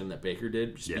reaction that Baker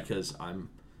did, just because I'm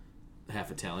half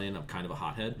Italian, I'm kind of a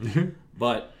hothead.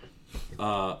 But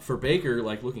for Baker,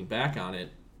 like looking back on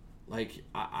it, like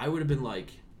I would have been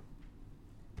like,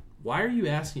 why are you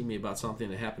asking me about something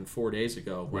that happened 4 days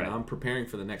ago when I'm preparing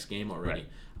for the next game already?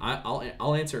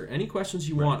 I'll answer any questions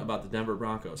you want about the Denver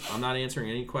Broncos. I'm not answering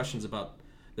any questions about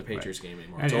the Patriots game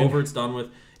anymore. It's over. It's done with.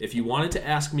 If you wanted to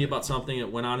ask me about something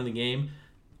that went on in the game,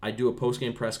 I do a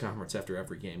post-game press conference after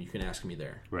every game. You can ask me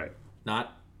there. Right.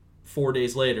 Not 4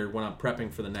 days later when I'm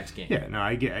prepping for the next game. Yeah, no,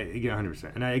 I get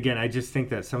 100%. And I just think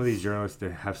that some of these journalists, they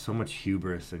have so much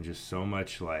hubris and just so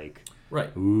much like...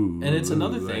 Right. Ooh, and it's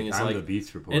another thing. It's I'm like the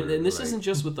Beats reporter. And this isn't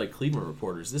just with like Cleveland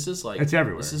reporters. This is like it's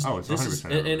everywhere. It's 100%.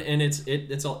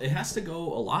 Everywhere. It has to go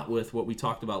a lot with what we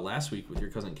talked about last week with your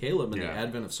cousin Caleb and the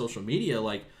advent of social media.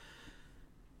 Like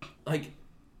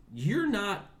you're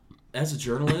not, as a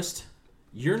journalist,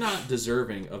 you're not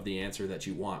deserving of the answer that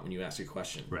you want when you ask a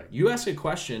question. Right. You ask a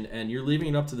question and you're leaving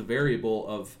it up to the variable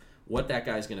of what that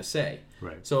guy's going to say.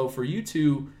 Right. So for you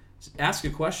to ask a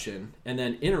question and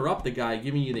then interrupt the guy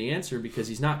giving you the answer because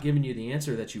he's not giving you the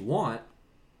answer that you want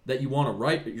to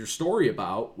write your story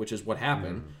about, which is what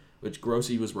happened, which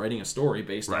Grossi was writing a story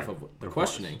based off of the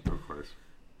questioning. Of course.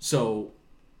 So,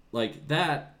 like,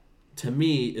 that, to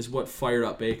me, is what fired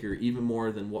up Baker even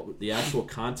more than what the actual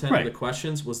content of the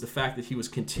questions was, the fact that he was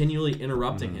continually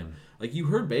interrupting him. Like, you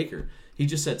heard Baker. He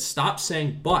just said, stop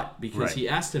saying but, because he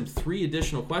asked him 3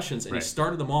 additional questions, and he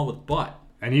started them all with but.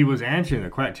 And he was answering the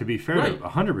question. To be fair,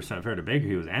 100% fair to Baker,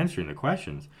 he was answering the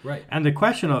questions. Right. And the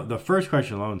first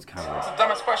question alone is kind of... It's the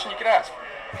dumbest question you could ask.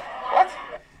 What?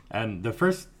 And the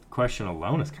first question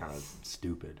alone is kind of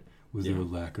stupid. Was there a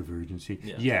lack of urgency?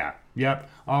 Yeah. Yep.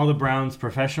 All the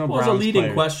professional Browns Browns it's a leading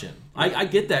players. Question. I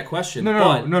get that question.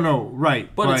 No,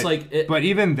 right. But it's like... but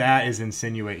even that is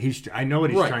insinuating. I know what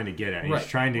he's trying to get at. He's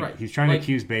trying to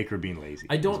accuse Baker of being lazy.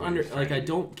 I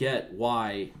don't get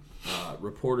why...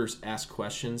 reporters ask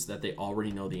questions that they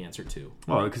already know the answer to.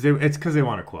 Well, it's because they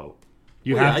want to quote.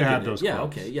 You have to have those quotes. Yeah,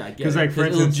 okay, yeah, I get it. Because, like, for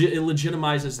instance, it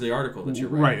legitimizes the article that you're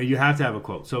writing. Right, you have to have a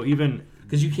quote. So even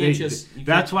because you can't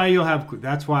That's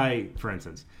why, for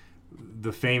instance,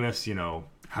 the famous,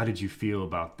 how did you feel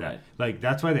about that? Right. Like,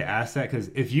 that's why they ask that, because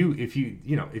if you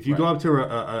go up to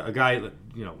a guy,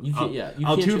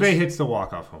 Altuve hits the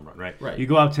walk-off home run, right? Right. You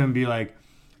go up to him and be like,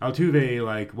 Altuve,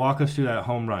 like, walk us through that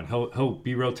home run. He'll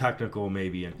be real technical,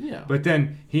 maybe, but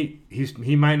then he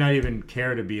might not even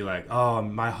care to be like, oh,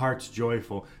 my heart's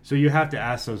joyful. So you have to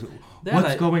ask those.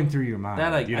 What's going through your mind?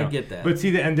 I get that. But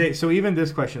see, so even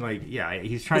this question, like,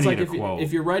 he's trying to get a quote.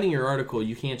 If you're writing your article,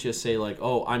 you can't just say like,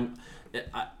 oh,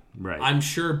 I'm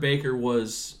sure Baker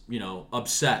was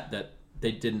upset that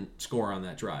they didn't score on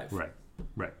that drive. Right.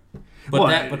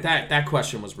 But that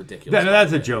question was ridiculous.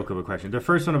 That's a joke of a question. The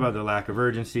first one about the lack of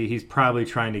urgency, he's probably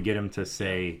trying to get him to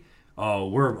say, "Oh,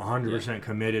 we're 100%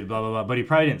 committed," blah blah blah. But he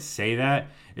probably didn't say that.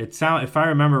 If I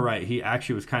remember right, he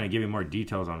actually was kind of giving more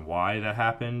details on why that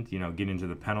happened. Getting into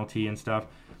the penalty and stuff.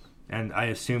 And I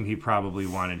assume he probably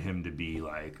wanted him to be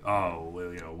like, oh,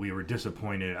 well, we were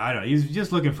disappointed. I don't know. He's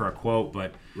just looking for a quote,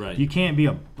 but you can't be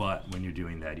a butt when you're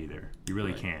doing that either. You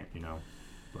really can't,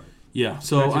 But yeah,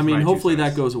 so, I mean, hopefully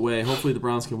that goes away. Hopefully the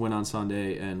Browns can win on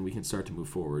Sunday, and we can start to move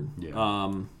forward.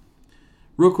 Yeah.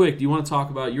 Real quick, do you want to talk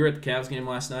about, you were at the Cavs game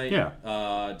last night?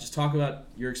 Yeah. Just talk about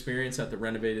your experience at the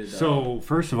renovated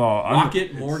first of all,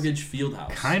 Rocket Mortgage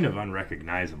Fieldhouse. Kind of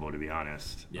unrecognizable, to be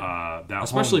honest. Yeah.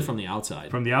 Especially from the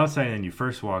outside. From the outside, and you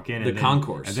first walk in. The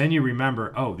concourse. And then you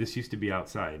remember, oh, this used to be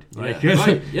outside. Right.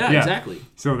 Yeah, exactly.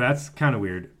 So that's kind of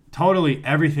weird. Totally,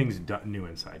 everything's new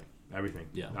inside. Everything.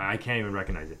 Yeah. I can't even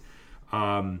recognize it.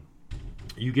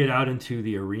 You get out into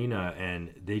the arena, and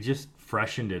they just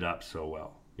freshened it up so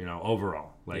well.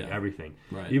 Overall, everything.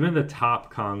 Right. Even the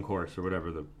top concourse, or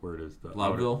whatever the word is, the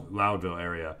Loudville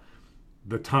area,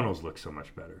 the tunnels look so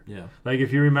much better. Yeah. Like,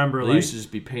 if you remember, they used to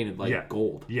just be painted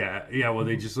gold. Yeah. Well,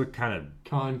 they just look kind of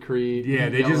concrete. Yeah,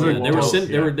 they just look.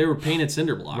 They were painted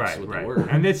cinder blocks. Right. They were.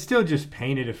 And it's still just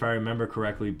painted, if I remember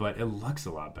correctly, but it looks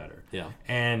a lot better. Yeah.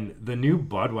 And the new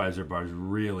Budweiser bar is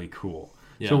really cool.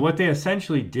 Yeah. So what they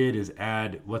essentially did is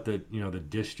add what the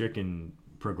district and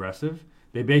Progressive.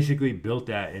 They basically built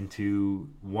that into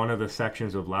one of the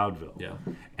sections of Loudville. Yeah.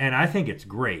 And I think it's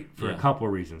great for a couple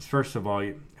of reasons. First of all,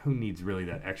 who needs really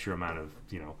that extra amount of,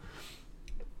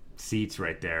 seats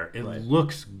right there? It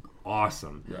looks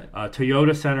awesome. Right.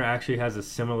 Toyota Center actually has a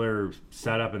similar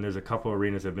setup, and there's a couple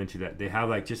arenas I've been to that they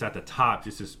have just at the top,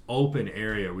 just this open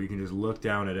area where you can just look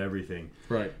down at everything.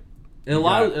 Right. It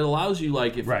allows you,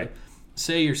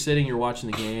 say you're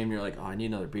watching the game, you're like, oh, I need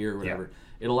another beer or whatever. Yeah.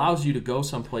 It allows you to go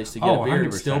someplace to get a beer 100%.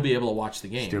 And still be able to watch the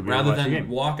game, rather than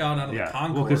walk out onto the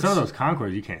concourse. Well, because some of those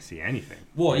concourses, you can't see anything.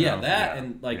 Well,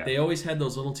 and they always had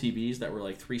those little TVs that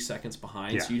were 3 seconds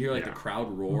behind, so you'd hear the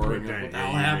crowd roar, and you're like, what the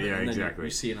hell happened? Yeah, and then exactly.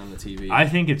 you see it on the TV. I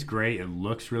think it's great. It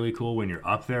looks really cool. When you're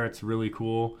up there, it's really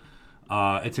cool.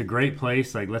 It's a great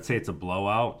place. Let's say it's a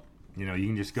blowout. You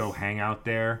can just go hang out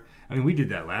there. I mean, we did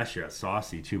that last year at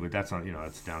Saucy too, but that's not,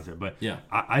 it's downstairs. But yeah,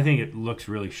 I think it looks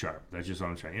really sharp. That's just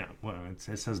what I'm saying. Well, it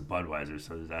says Budweiser,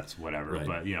 so that's whatever.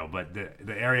 Right. But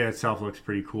the area itself looks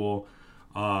pretty cool.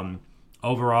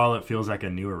 Overall, it feels like a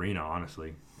new arena,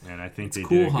 honestly, and I think it's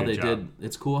cool how they did.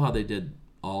 It's cool how they did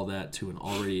all that to an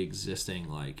already existing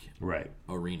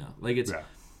arena.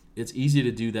 It's easy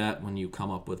to do that when you come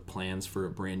up with plans for a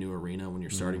brand new arena when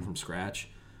you're starting from scratch,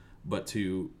 but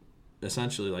to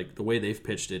essentially the way they've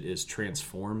pitched it is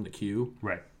transform the Q,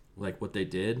 right? What they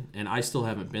did, and I still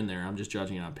haven't been there. I'm just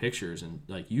judging it on pictures, and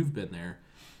you've been there.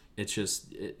 It's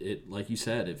just it like you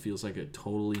said, it feels like a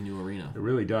totally new arena. It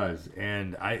really does,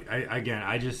 and I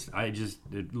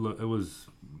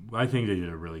think they did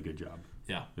a really good job.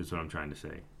 Yeah, is what I'm trying to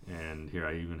say. And here,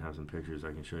 I even have some pictures.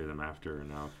 I can show you them after and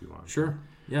now if you want. Sure.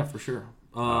 Yeah, for sure.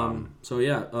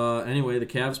 Anyway, the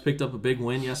Cavs picked up a big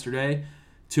win yesterday,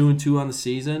 2-2 on the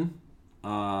season.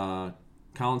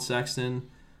 Colin Sexton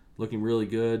looking really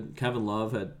good. Kevin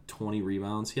Love had 20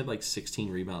 rebounds. He had 16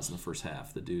 rebounds in the first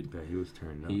half. The dude, yeah, he was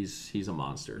turned up. He's a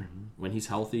monster. Mm-hmm. When he's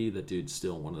healthy, that dude's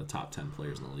still one of the top 10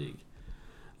 players in the league.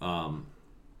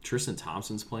 Tristan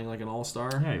Thompson's playing like an all-star.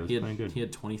 Yeah, he was playing good. He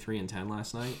had 23 and 10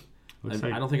 last night. I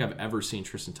don't think I've ever seen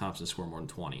Tristan Thompson score more than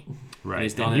 20. Right. And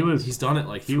he's done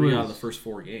it 3 out of the first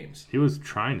 4 games. He was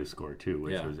trying to score too,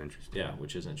 which was interesting. Yeah,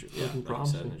 which is interesting. Looking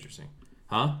promising. Interesting.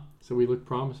 Huh? So we look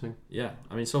promising. Yeah.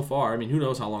 I mean, so far, who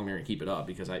knows how long they're going to keep it up,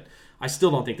 because I still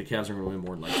don't think the Cavs are going to win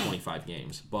more than 25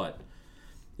 games. But,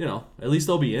 at least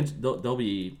they'll be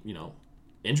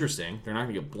interesting. They're not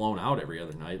going to get blown out every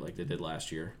other night like they did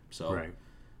last year. So right.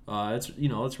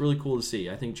 It's really cool to see.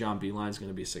 I think John Beeline's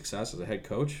going to be a success as a head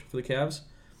coach for the Cavs.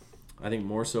 I think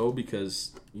more so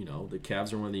because, the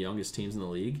Cavs are one of the youngest teams in the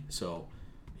league. So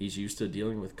he's used to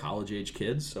dealing with college-age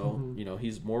kids. So,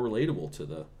 he's more relatable to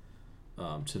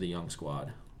the young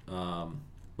squad.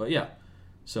 But yeah,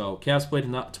 so Cavs play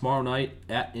tomorrow night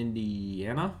at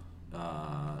Indiana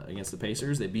against the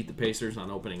Pacers. They beat the Pacers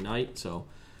on opening night, so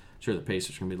I'm sure the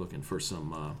Pacers are going to be looking for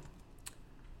some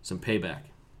payback.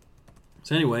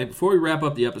 So anyway, before we wrap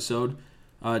up the episode,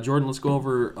 Jordan, let's go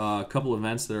over a couple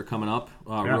events that are coming up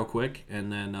real quick,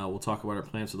 and then we'll talk about our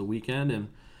plans for the weekend, and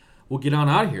we'll get on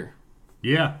out of here.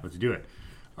 Yeah, let's do it.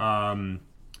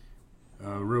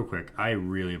 Real quick, I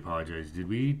really apologize. Did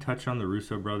we touch on the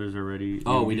Russo brothers already?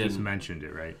 Oh, we just didn't. mentioned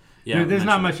it, right? Yeah, there's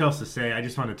not much else to say. I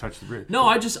just wanted to touch the. No,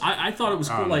 I thought it was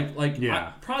cool. Yeah.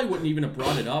 I probably wouldn't even have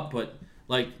brought it up, but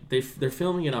they're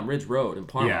filming it on Ridge Road in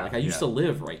Parma. Yeah, I used to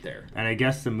live right there. And I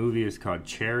guess the movie is called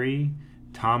Cherry.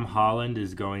 Tom Holland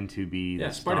is going to be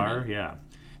the star. Spider-Man. Yeah,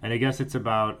 and I guess it's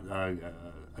about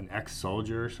an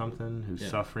ex-soldier or something who's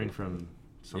suffering from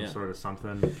some sort of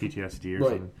something, PTSD or Right.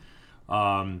 something.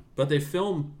 But they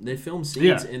film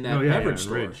scenes in that beverage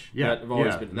store. Ridge. that have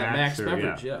always been that Max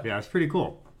beverage. Yeah, it's pretty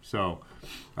cool. So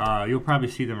you'll probably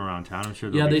see them around town. I'm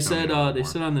sure. Yeah, they said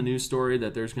on the news story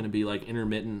that there's going to be like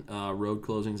intermittent road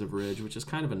closings of Ridge, which is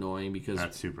kind of annoying because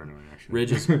that's super annoying. Actually,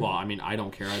 Ridge is well. I mean, I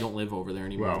don't care. I don't live over there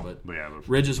anymore, but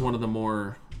Ridge is one of the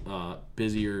more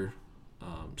busier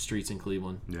streets in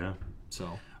Cleveland. Yeah.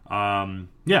 So.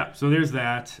 So there's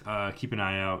that. Keep an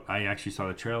eye out. I actually saw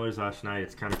the trailers last night.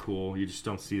 It's kind of cool. You just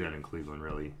don't see that in Cleveland,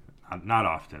 really. Not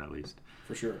often, at least.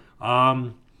 For sure.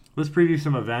 Let's preview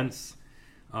some events.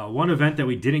 One event that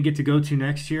we didn't get to go to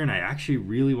next year, and I actually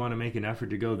really want to make an effort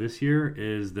to go this year,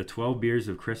 is the 12 Beers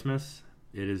of Christmas.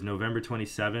 It is November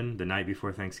 27, the night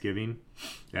before Thanksgiving,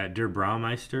 at Der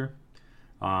Braumeister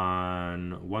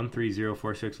on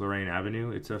 13046 Lorraine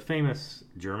Avenue. It's a famous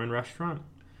German restaurant.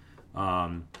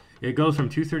 It goes from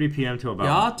 2:30 p.m. to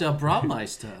about Der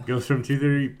Braumeister. goes from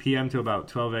 2:30 p.m. to about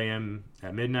 12 a.m.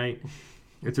 at midnight.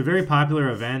 It's a very popular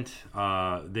event.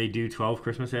 They do 12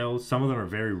 Christmas ales. Some of them are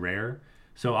very rare.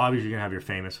 So obviously you're gonna have your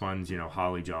famous ones,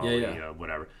 Holly Jolly,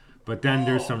 whatever. But then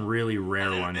there's some really rare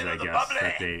ones, I guess,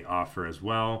 that they offer as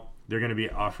well. They're gonna be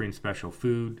offering special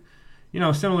food.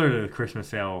 Similar to the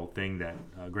Christmas ale thing that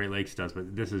Great Lakes does,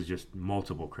 but this is just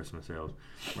multiple Christmas ales.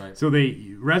 Right. So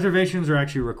reservations are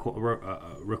actually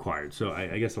required. So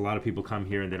I guess a lot of people come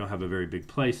here and they don't have a very big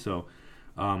place. So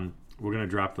we're going to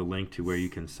drop the link to where you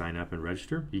can sign up and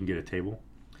register. You can get a table.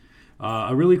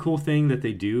 A really cool thing that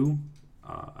they do,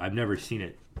 I've never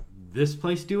seen this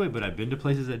place do it, but I've been to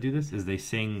places that do this, is they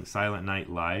sing Silent Night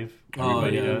live.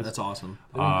 Everybody does. That's awesome.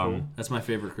 Cool. That's my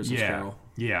favorite Christmas carol.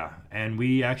 Yeah, and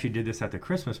we actually did this at the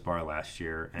Christmas bar last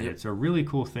year, and it's a really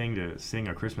cool thing to sing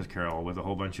a Christmas carol with a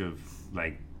whole bunch of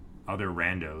other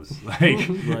randos.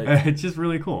 It's just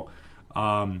really cool.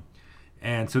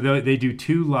 And so they do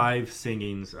 2 live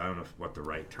singings. I don't know what the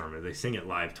right term is. They sing it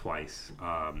live twice,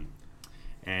 and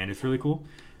it's really cool.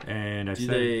 And I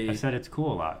said it's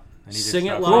cool a lot. Sing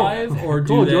it live, or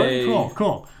do they?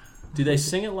 Cool. Do they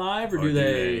sing it live, or do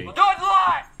they? We'll do it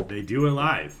live! They do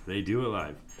it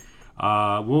live.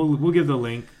 We'll give the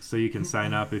link so you can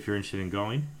sign up if you're interested in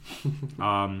going.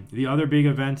 The other big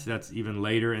event that's even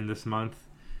later in this month,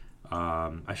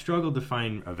 I struggled to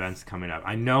find events coming up.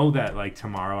 I know that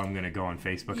tomorrow I'm going to go on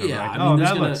Facebook and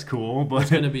that looks cool. But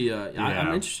it's going to be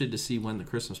I'm interested to see when the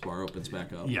Christmas bar opens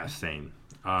back up. Yeah, same.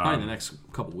 Probably in the next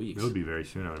couple weeks. It would be very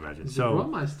soon, I would imagine.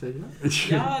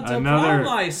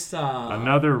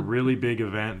 Another really big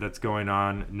event that's going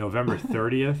on November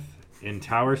 30th in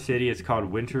Tower City. It's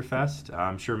called Winterfest.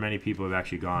 I'm sure many people have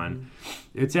actually gone.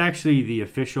 It's actually the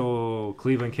official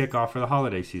Cleveland kickoff for the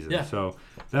holiday season. Yeah. So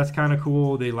that's kind of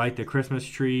cool. They light the Christmas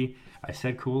tree. I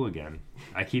said cool again.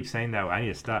 I keep saying that. I need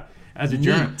to stop. As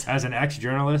an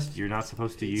ex-journalist, you're not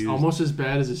supposed to use. Almost as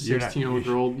bad as a 16-year-old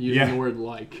girl using the word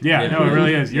like. Yeah, no, it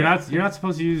really is. You're not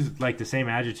supposed to use the same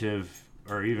adjective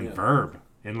or even verb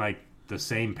in the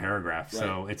same paragraph. Right.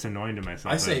 So it's annoying to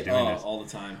myself. I say doing this all the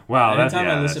time. Wow, anytime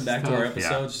I listen back to our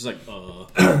episodes, it's just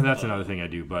That's another thing I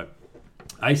do. But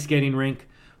ice skating rink,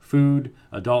 food,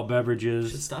 adult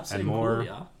beverages, and more.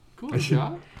 Cool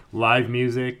shot. Live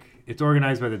music. It's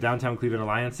organized by the Downtown Cleveland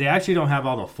Alliance. They actually don't have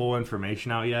all the full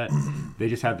information out yet. They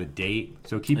just have the date.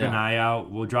 So keep an eye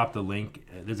out. We'll drop the link.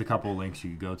 There's a couple of links you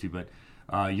can go to, but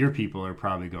your people are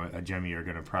probably going. Jemmy are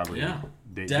going to probably. Yeah.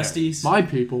 Dusty's. My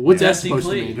people. What's that supposed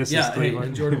to mean? This is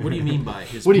Cleveland. Hey, Jordan, what do you mean by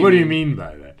his? What do you mean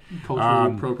by that?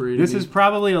 Culturally appropriating. This is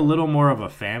probably a little more of a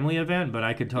family event, but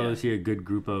I could totally see a good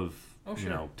group of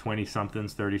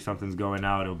 20-somethings, 30-somethings going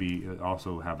out. It'll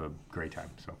also have a great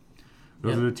time. So.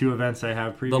 Those are the 2 events I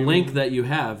have previewed. The link that you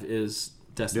have is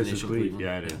Destination Cleveland.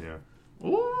 Yeah, it is, yeah.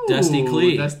 Ooh, Dusty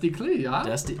Clee. Dusty Clee, yeah.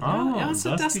 It's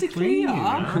a Dusty Clee,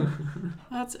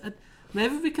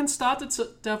 maybe we can start at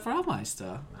Der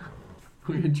Braumeister.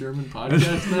 We're a German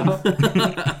podcast now.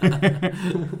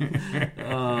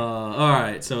 All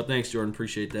right, so thanks, Jordan.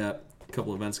 Appreciate that. A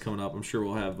couple events coming up. I'm sure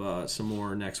we'll have some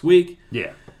more next week.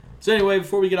 Yeah. So anyway,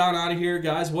 before we get on out of here,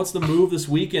 guys, what's the move this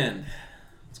weekend?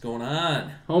 What's going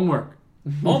on? Homework.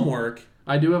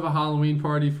 I do have a Halloween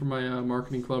party for my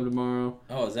marketing club tomorrow.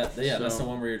 Oh, is that? Yeah, that's the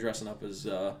one where you're dressing up as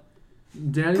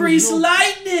Grease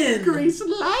Lightning. Grease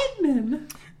Lightning.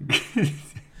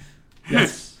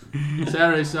 Yes.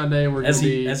 Saturday, Sunday, we're gonna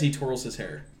be as he twirls his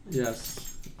hair.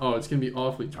 Yes. Oh, it's gonna be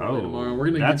awfully twirly tomorrow. We're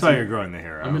gonna. That's why you're growing the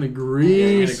hair out. I'm gonna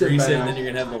grease it, and then you're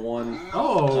gonna have the one.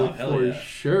 Oh, for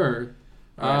sure.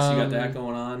 All right, so you got that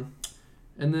going on.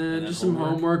 And then just some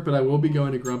homework, but I will be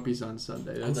going to Grumpy's on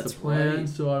Sunday. That's the plan, right.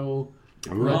 So I will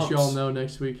let you all know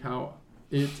next week how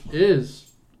it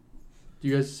is. Do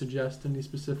you guys suggest any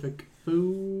specific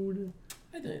food?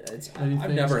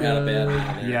 I've never had a bad one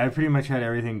there. Yeah, I pretty much had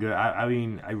everything good. I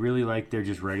mean, I really like their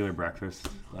just regular breakfast.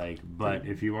 But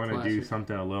if you want to do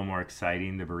something a little more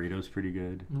exciting, the burrito's pretty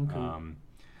good.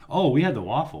 Okay. We had the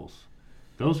waffles.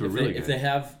 Those were really good. If they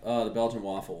have the Belgian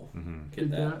waffle,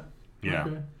 get that. Yeah.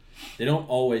 Okay. They don't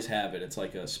always have it. It's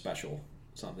like a special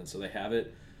something. So they have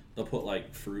it. They'll put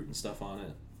like fruit and stuff on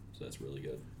it. So that's really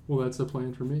good. Well, that's the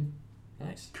plan for me.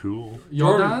 Nice. Cool.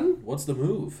 Jordan? What's the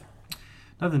move?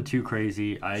 Nothing too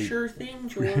crazy. Sure thing,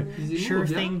 Jordan. Sure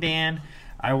thing, Dan.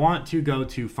 I want to go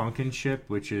to Funkin' Ship,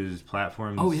 which is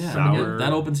Platform's yeah. sour.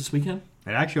 That opens this weekend?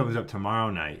 It actually opens up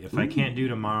tomorrow night. If I can't do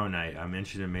tomorrow night, I'm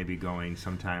interested in maybe going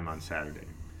sometime on Saturday.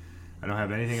 I don't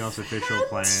have anything else official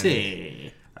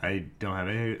planned. I don't have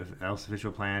anything else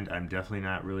official planned. I'm definitely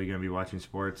not really going to be watching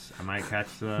sports. I might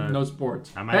catch the No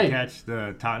sports. I might catch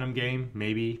the Tottenham game,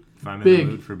 maybe, if I'm in the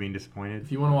mood for being disappointed.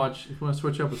 If you want to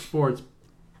switch up with sports,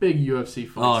 big UFC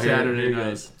fight Saturday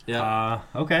night. Yeah.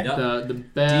 Okay. Yep. The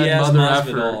bad Diaz mother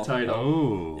Masvidal. effer title.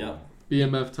 Oh. Yep.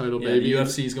 BMF title, Yeah, baby. the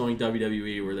UFC is going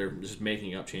WWE where they're just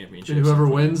making up championships. And whoever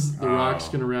wins, The Rock's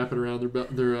going to wrap it around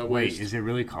their waist. Wait, is it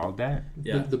really called that?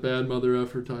 Yeah. The bad mother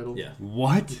effer title. Yeah.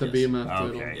 What? The BMF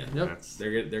title. Okay. Yeah. Yep.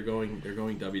 They're going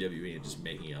WWE and just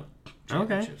making up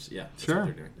championships. Yeah. That's Sure.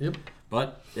 what they're doing. Yep.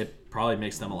 But it probably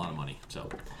makes them a lot of money.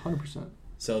 100%.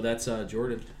 So that's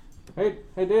Jordan. Hey,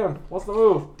 Dan, what's the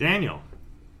move? Daniel,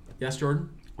 Yes, Jordan.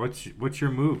 what's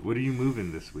your move? What are you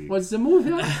moving this week? What's the move,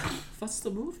 yeah? What's the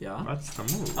move? Yeah. What's the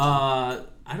move?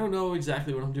 I don't know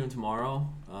exactly what I'm doing tomorrow.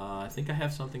 I think I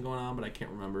have something going on, but I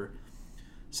can't remember.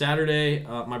 Saturday,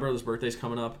 my brother's birthday's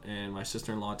coming up, and my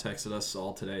sister-in-law texted us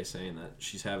all today saying that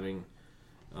she's having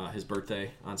his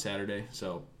birthday on Saturday.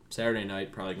 So Saturday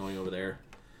night, probably going over there.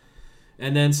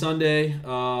 And then Sunday,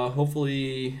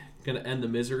 hopefully going to end the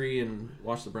misery and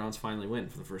watch the Browns finally win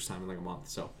for the first time in like a month.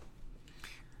 So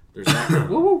there's that.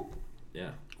 Woo! Yeah.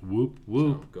 Whoop,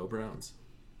 whoop. So, go Browns.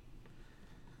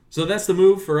 So that's the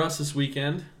move for us this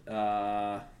weekend.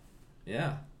 Yeah.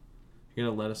 You're going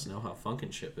to let us know how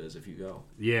Funkin' Ship is if you go.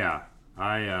 Yeah.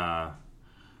 I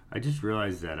just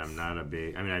realized that I'm not a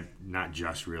big... I mean, I not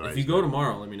just realized... If you go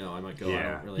tomorrow, let me know. I might go. Yeah.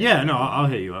 I don't really I'll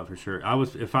hit you up for sure.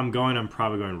 If I'm going, I'm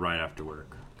probably going right after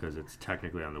work because it's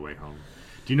technically on the way home.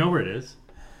 Do you know where it is?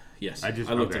 Yes. I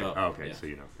looked it up. Oh, okay, Yeah. so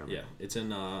you know. Never Yeah.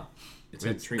 mind. It's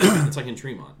in Tremont. It's like in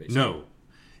Tremont, basically. No.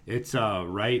 It's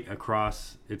right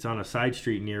across... It's on a side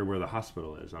street near where the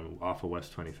hospital is, off of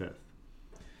West 25th.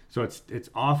 So it's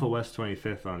off of West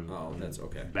 25th on... Oh, that's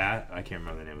okay. I can't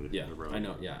remember the name of the Yeah, road. I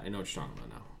know. Yeah, I know what you're talking about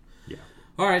now. Yeah.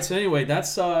 All right. So anyway,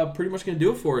 that's pretty much going to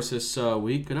do it for us this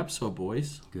week. Good episode,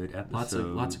 boys. Good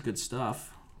episode. Lots of good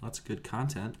stuff. Lots of good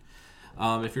content.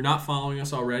 If you're not following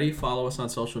us already, follow us on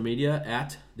social media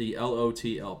at the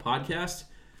LOTL Podcast.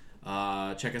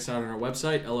 Check us out on our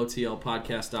website,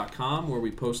 lotlpodcast.com, where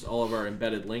we post all of our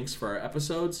embedded links for our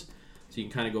episodes. So you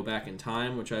can kind of go back in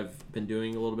time, which I've been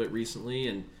doing a little bit recently,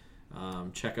 and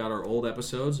check out our old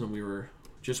episodes when we were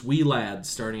just wee lads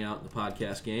starting out in the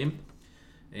podcast game.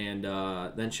 And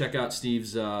then check out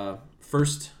Steve's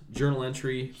first journal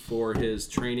entry for his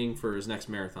training for his next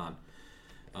marathon.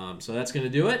 So that's going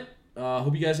to do it.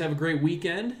 Hope you guys have a great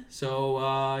weekend. So,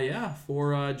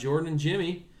 for Jordan and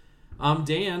Jimmy, I'm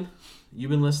Dan.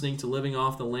 You've been listening to Living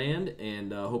Off the Land,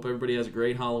 and hope everybody has a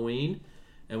great Halloween.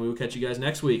 And we will catch you guys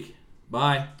next week.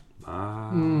 Bye.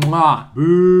 Bye. Mwah.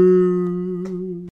 Boo.